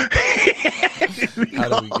 How did we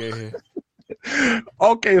get here?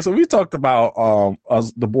 Okay, so we talked about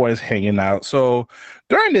us, the boys hanging out. So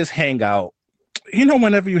during this hangout,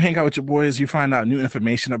 whenever you hang out with your boys, you find out new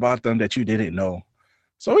information about them that you didn't know.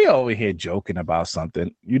 So we over here joking about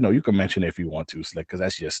something. You can mention it if you want to, Slick, because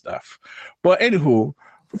that's your stuff. But anywho,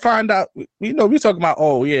 we find out, we talking about,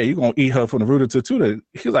 oh yeah, you're gonna eat her from the rooter to the tutor.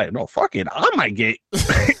 He's like, no, fuck it, I might get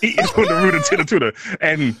eaten from the rooter to the tutor.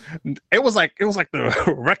 And it was like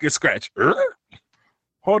the record scratch.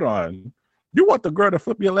 Hold on. You want the girl to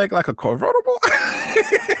flip your leg like a convertible?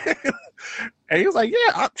 And he was like,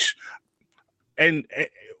 yeah. And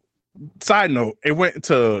side note, it went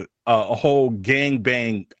to a whole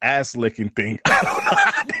gangbang ass licking thing. I don't know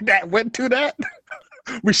how that went to that.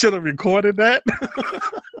 We should have recorded that.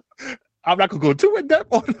 I'm not gonna go too in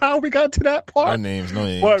depth on how we got to that part. No names.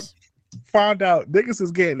 But found out niggas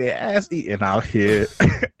is getting their ass eaten out here,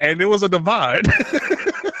 and it was a divide.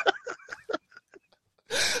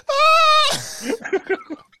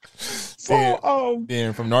 So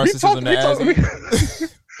damn, from narcissism to ass.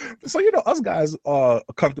 So us guys are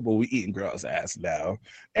comfortable with eating girls' ass now,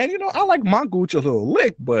 and I like my gooch a little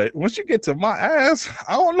lick, but once you get to my ass,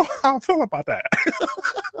 I don't know how I feel about that.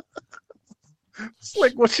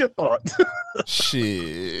 Slick, what's your thoughts?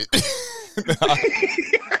 Shit.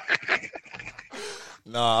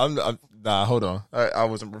 Nah, hold on. I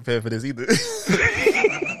wasn't prepared for this either.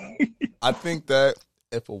 I think that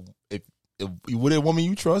if you with a woman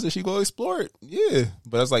you trust, and she go explore it, yeah.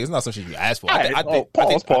 But it's not something you ask for.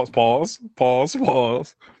 Pause.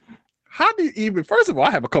 How do you even? First of all, I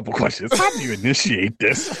have a couple questions. How do you initiate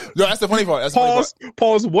this? No, that's the funny part.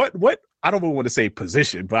 Pause. What? I don't want to say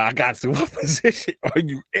position, but I got to. What position are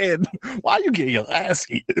you in? Why are you getting your ass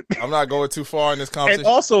eaten? I'm not going too far in this conversation.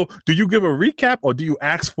 And also, do you give a recap or do you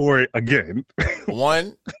ask for it again?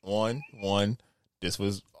 One. This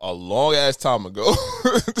was a long ass time ago.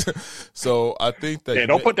 So I think that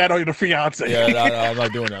don't put that on your fiance. Yeah, no, I'm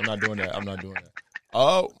not doing that. I'm not doing that.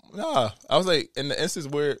 Oh, nah. I was like, in the instance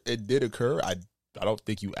where it did occur, I don't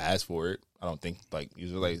think you asked for it. I don't think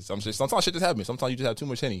usually sometimes shit just happens. Sometimes you just have too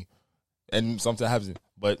much Henny, and something happens.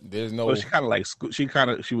 But there's no. So she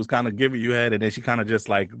kind of she was kind of giving you head, and then she kind of just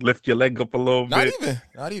lift your leg up a little bit.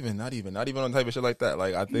 Not even on type of shit like that.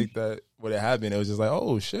 Like I think that what had happened, it was just like,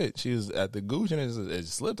 oh shit, she was at the gooch and it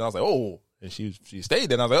slipped. And I was like, oh, and she stayed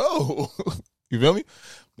there. And I was like, oh, you feel me?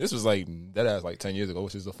 This was that ass 10 years ago,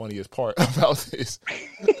 which is the funniest part about this.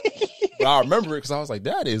 But I remember it because I was like,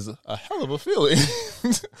 that is a hell of a feeling.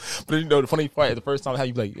 But the funny part, the first time how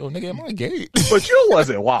you be like, yo, nigga, am I gay? But you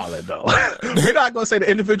wasn't wilding though. We're not gonna say the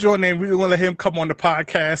individual name. We're gonna let him come on the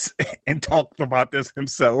podcast and talk about this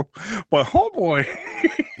himself. But homeboy,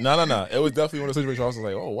 no. It was definitely one of those situations where I was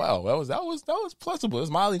like, oh wow, that was plausible. It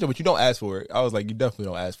was mildly, but you don't ask for it. I was like, you definitely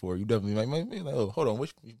don't ask for it. You definitely like oh, hold on,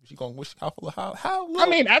 how low? I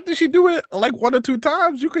mean, after she do it 1 or 2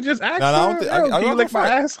 times, you could just ask her. Can you lick my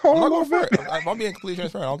asshole a little bit? If I'm being completely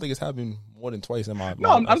transparent, I don't think it's happened more than twice in my life. No,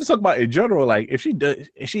 I'm just talking about in general. Like if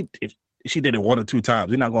she did it 1 or 2 times.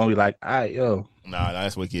 You're not gonna be like, all right, yo. Nah,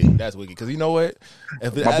 that's wicked. That's wicked. Because you know what?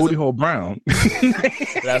 If My booty hole brown.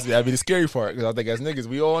 that'd be the scary part. Because I think as niggas,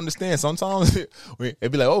 we all understand. Sometimes it'd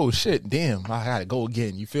be like, oh shit, damn, I gotta go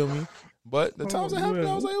again. You feel me? But the times that happened,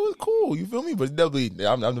 I was like, it was cool. You feel me? But definitely,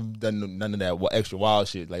 I've done none of that extra wild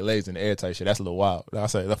shit, like legs in the air type shit. That's a little wild. I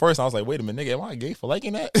said the first time I was like, wait a minute, nigga, am I gay for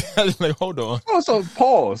liking that? I was like, hold on. Also,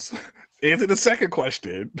 pause. Answer the second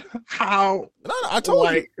question. How? No, I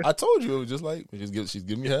told you. I told you it was just like she's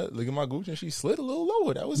giving me head. Look at my gooch, and she slid a little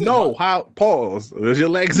lower. That was it. No, how? Pause. Was your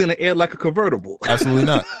legs in the air like a convertible? Absolutely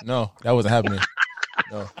not. No, that wasn't happening.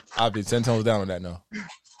 No, I've been 10 tones down on that. No.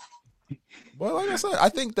 But like I said, I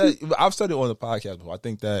think that I've said it on the podcast before. I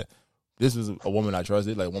think that this was a woman I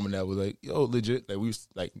trusted, like a woman that was like, yo, legit. Like we was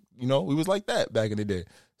like, we was like that back in the day.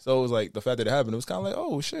 So it was like the fact that it happened, it was kind of like,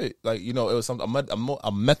 oh shit, like it was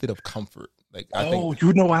a method of comfort. Like I think,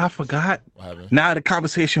 you know what I forgot? What happened? Now the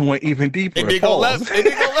conversation went even deeper. It did go left.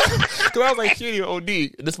 Because I was like, shit, you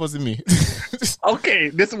OD. This wasn't me. Okay,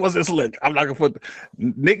 this wasn't slick. I'm not gonna put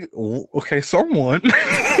nigga. Okay, someone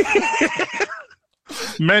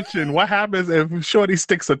mention what happens if Shorty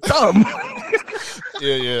sticks a thumb.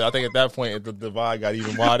 Yeah. I think at that point the divide got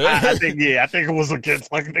even wider. I think it was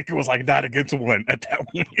against. I think it was like 9 against 1 at that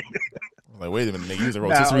point. Like, wait a minute, nigga, use a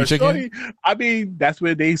rotisserie chicken. Shorty, I mean, that's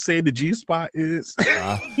where they say the G spot is.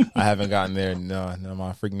 I haven't gotten there. No,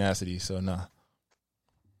 my freaknacity. So nah.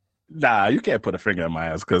 Nah, you can't put a finger in my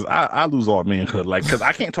ass because I lose all manhood. Like, because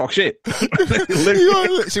I can't talk shit. She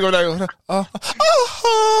go like,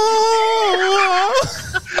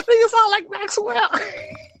 nigga sound like Maxwell.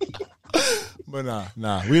 But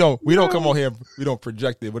nah, we don't come on here, we don't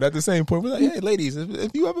project it. But at the same point, we're like, hey, ladies,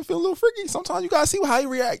 if you ever feel a little freaky, sometimes you gotta see how he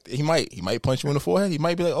react. He might punch you in the forehead. He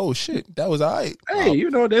might be like, oh shit, that was all right. Hey,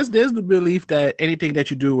 there's the belief that anything that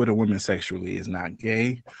you do with a woman sexually is not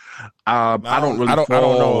gay. I don't know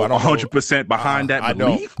 100% behind that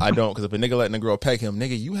belief. I don't, because if a nigga letting a girl peg him,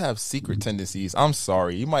 nigga, you have secret tendencies. I'm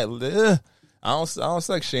sorry, you might. I don't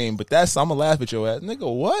sex shame, but I'm gonna laugh at your ass,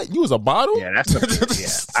 nigga. What? You was a bottle? Yeah,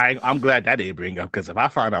 that's I'm glad that didn't bring up, because if I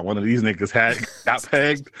find out one of these niggas got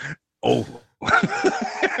pegged, over.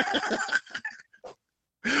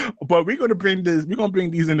 But we're gonna bring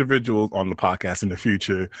these individuals on the podcast in the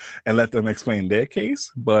future and let them explain their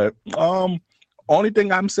case. But only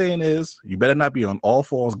thing I'm saying is you better not be on all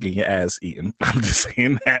fours getting your ass eaten. I'm just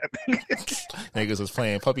saying that. Niggas was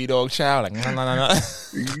playing puppy dog child, like nah.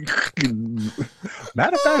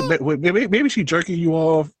 Matter of fact, maybe she jerking you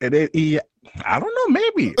off and then I don't know,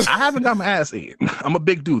 maybe. I haven't got my ass eaten. I'm a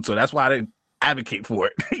big dude, so that's why I didn't advocate for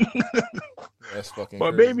it. That's fucking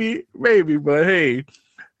but crazy. maybe, but hey,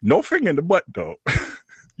 no finger in the butt though.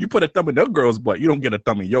 You put a thumb in that girl's butt, you don't get a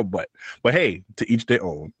thumb in your butt. But hey, to each their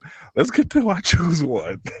own. Let's get to our choose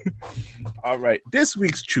one. All right, this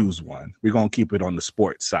week's choose one. We're gonna keep it on the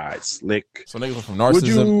sports side. Slick. So niggas went from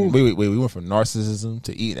narcissism. Wait. We went from narcissism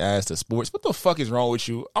to eating ass to sports. What the fuck is wrong with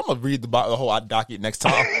you? I'm gonna read the whole docket next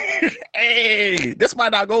time. Hey, this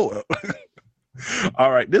might not go up.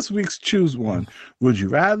 All right, this week's choose one. Would you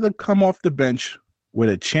rather come off the bench with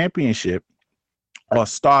a championship or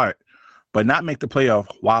start but not make the playoff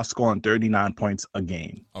while scoring 39 points a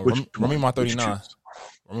game? Run me my 39.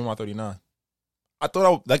 Run me my 39. I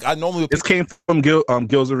thought I normally would this came from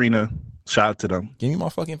Gil's Arena. Shout out to them. Give me my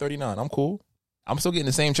fucking 39. I'm cool. I'm still getting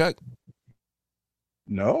the same check.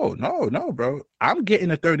 No, bro. I'm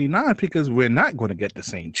getting a 39 because we're not going to get the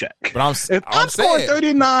same check. But I'm scoring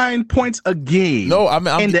 39 points a game. No, I'm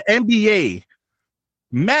in the NBA,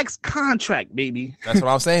 max contract, baby. That's what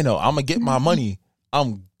I'm saying. Though I'm gonna get my money.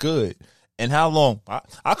 I'm good. And how long?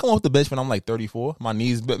 I come off the bench when I'm like 34. My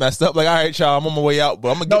knees messed up. Like, all right, y'all, I'm on my way out. But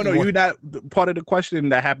I'm gonna get you're not. Part of the question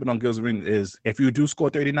that happened on Gil's Arena is if you do score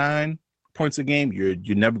 39 points a game, you're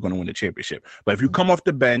never going to win the championship. But if you come off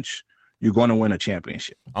the bench, you're going to win a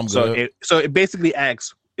championship. I'm good. So it basically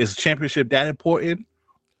asks: is championship that important,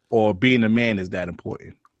 or being a man is that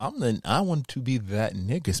important? I want to be that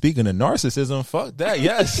nigga. Speaking of narcissism, fuck that.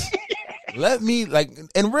 Yes. Let me, like,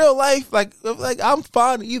 in real life, like I'm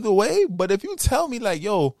fine either way. But if you tell me, like,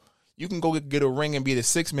 yo, you can go get a ring and be the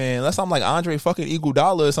sixth man, unless I'm like Andre fucking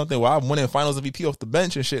Iguodala or something where I'm winning finals MVP off the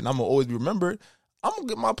bench and shit, and I'm gonna always be remembered, I'm gonna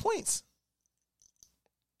get my points.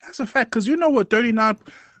 That's a fact. Because you know what, 39,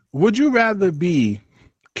 would you rather be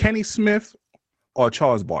Kenny Smith or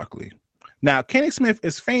Charles Barkley? Now, Kenny Smith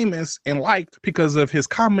is famous and liked because of his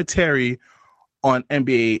commentary on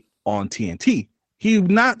NBA on TNT. He's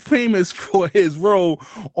not famous for his role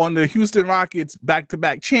on the Houston Rockets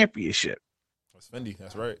back-to-back championship. That's Fendi.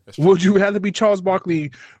 That's right. That's Would you rather be Charles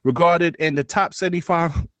Barkley, regarded in the top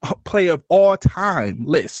 75 player of all time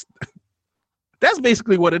list, That's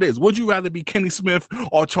basically what it is. Would you rather be Kenny Smith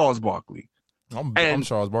or Charles Barkley? I'm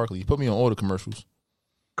Charles Barkley. You put me on all the commercials.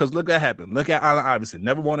 Because look what happened. Look at Allen Iverson.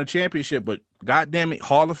 Never won a championship, but goddamn it,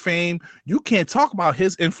 Hall of Fame. You can't talk about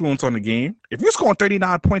his influence on the game. If you're scoring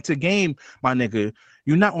 39 points a game, my nigga,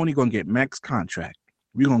 you're not only going to get max contract,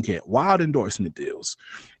 you're going to get wild endorsement deals.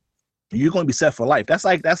 You're going to be set for life. That's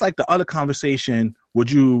like the other conversation.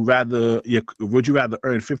 Would you rather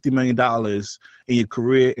earn $50 million in your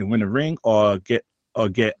career and win a ring, or get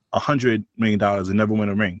 $100 million and never win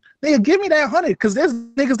a ring? Nigga, give me that 100, because there's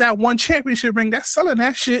niggas that won championship ring that's selling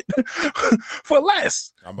that shit for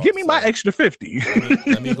less. Give me my extra 50.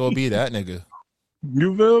 Let me go be that nigga.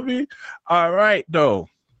 You feel me? All right, though.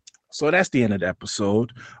 So that's the end of the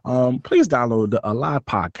episode. Please download the Alive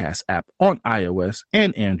Podcast app on iOS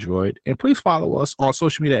and Android, and please follow us on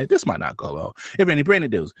social media. This might not go well. If any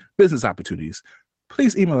branding deals, business opportunities,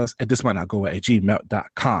 please email us at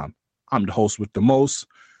thismightnotgo@gmail.com. I'm the host with the most.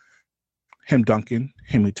 Him Duncan,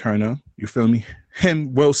 him Turner, you feel me?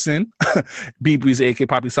 Him Wilson, B Breeze, AK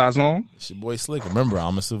Poppy Sazon. It's your boy Slick. Remember,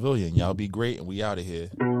 I'm a civilian. Y'all be great, and we out of here.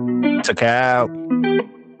 Took out.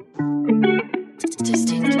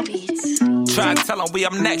 Try to tell them we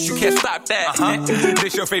up next, you can't stop that.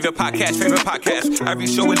 This your favorite podcast. Every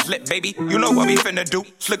show is lit, baby. You know what we finna do.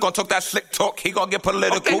 Slick gon' talk that slick talk, he gon' get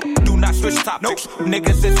political. Do not switch topics,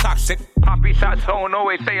 niggas is toxic. Poppy shots don't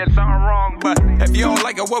always saying something wrong, but if you don't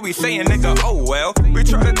like it, what we saying, nigga, oh well. We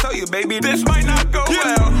try to tell you, baby, this might not go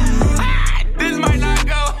well. This might not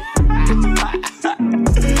go.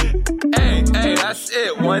 Hey, that's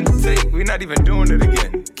it. One take. We're not even doing it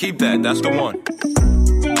again. Keep that. That's the one.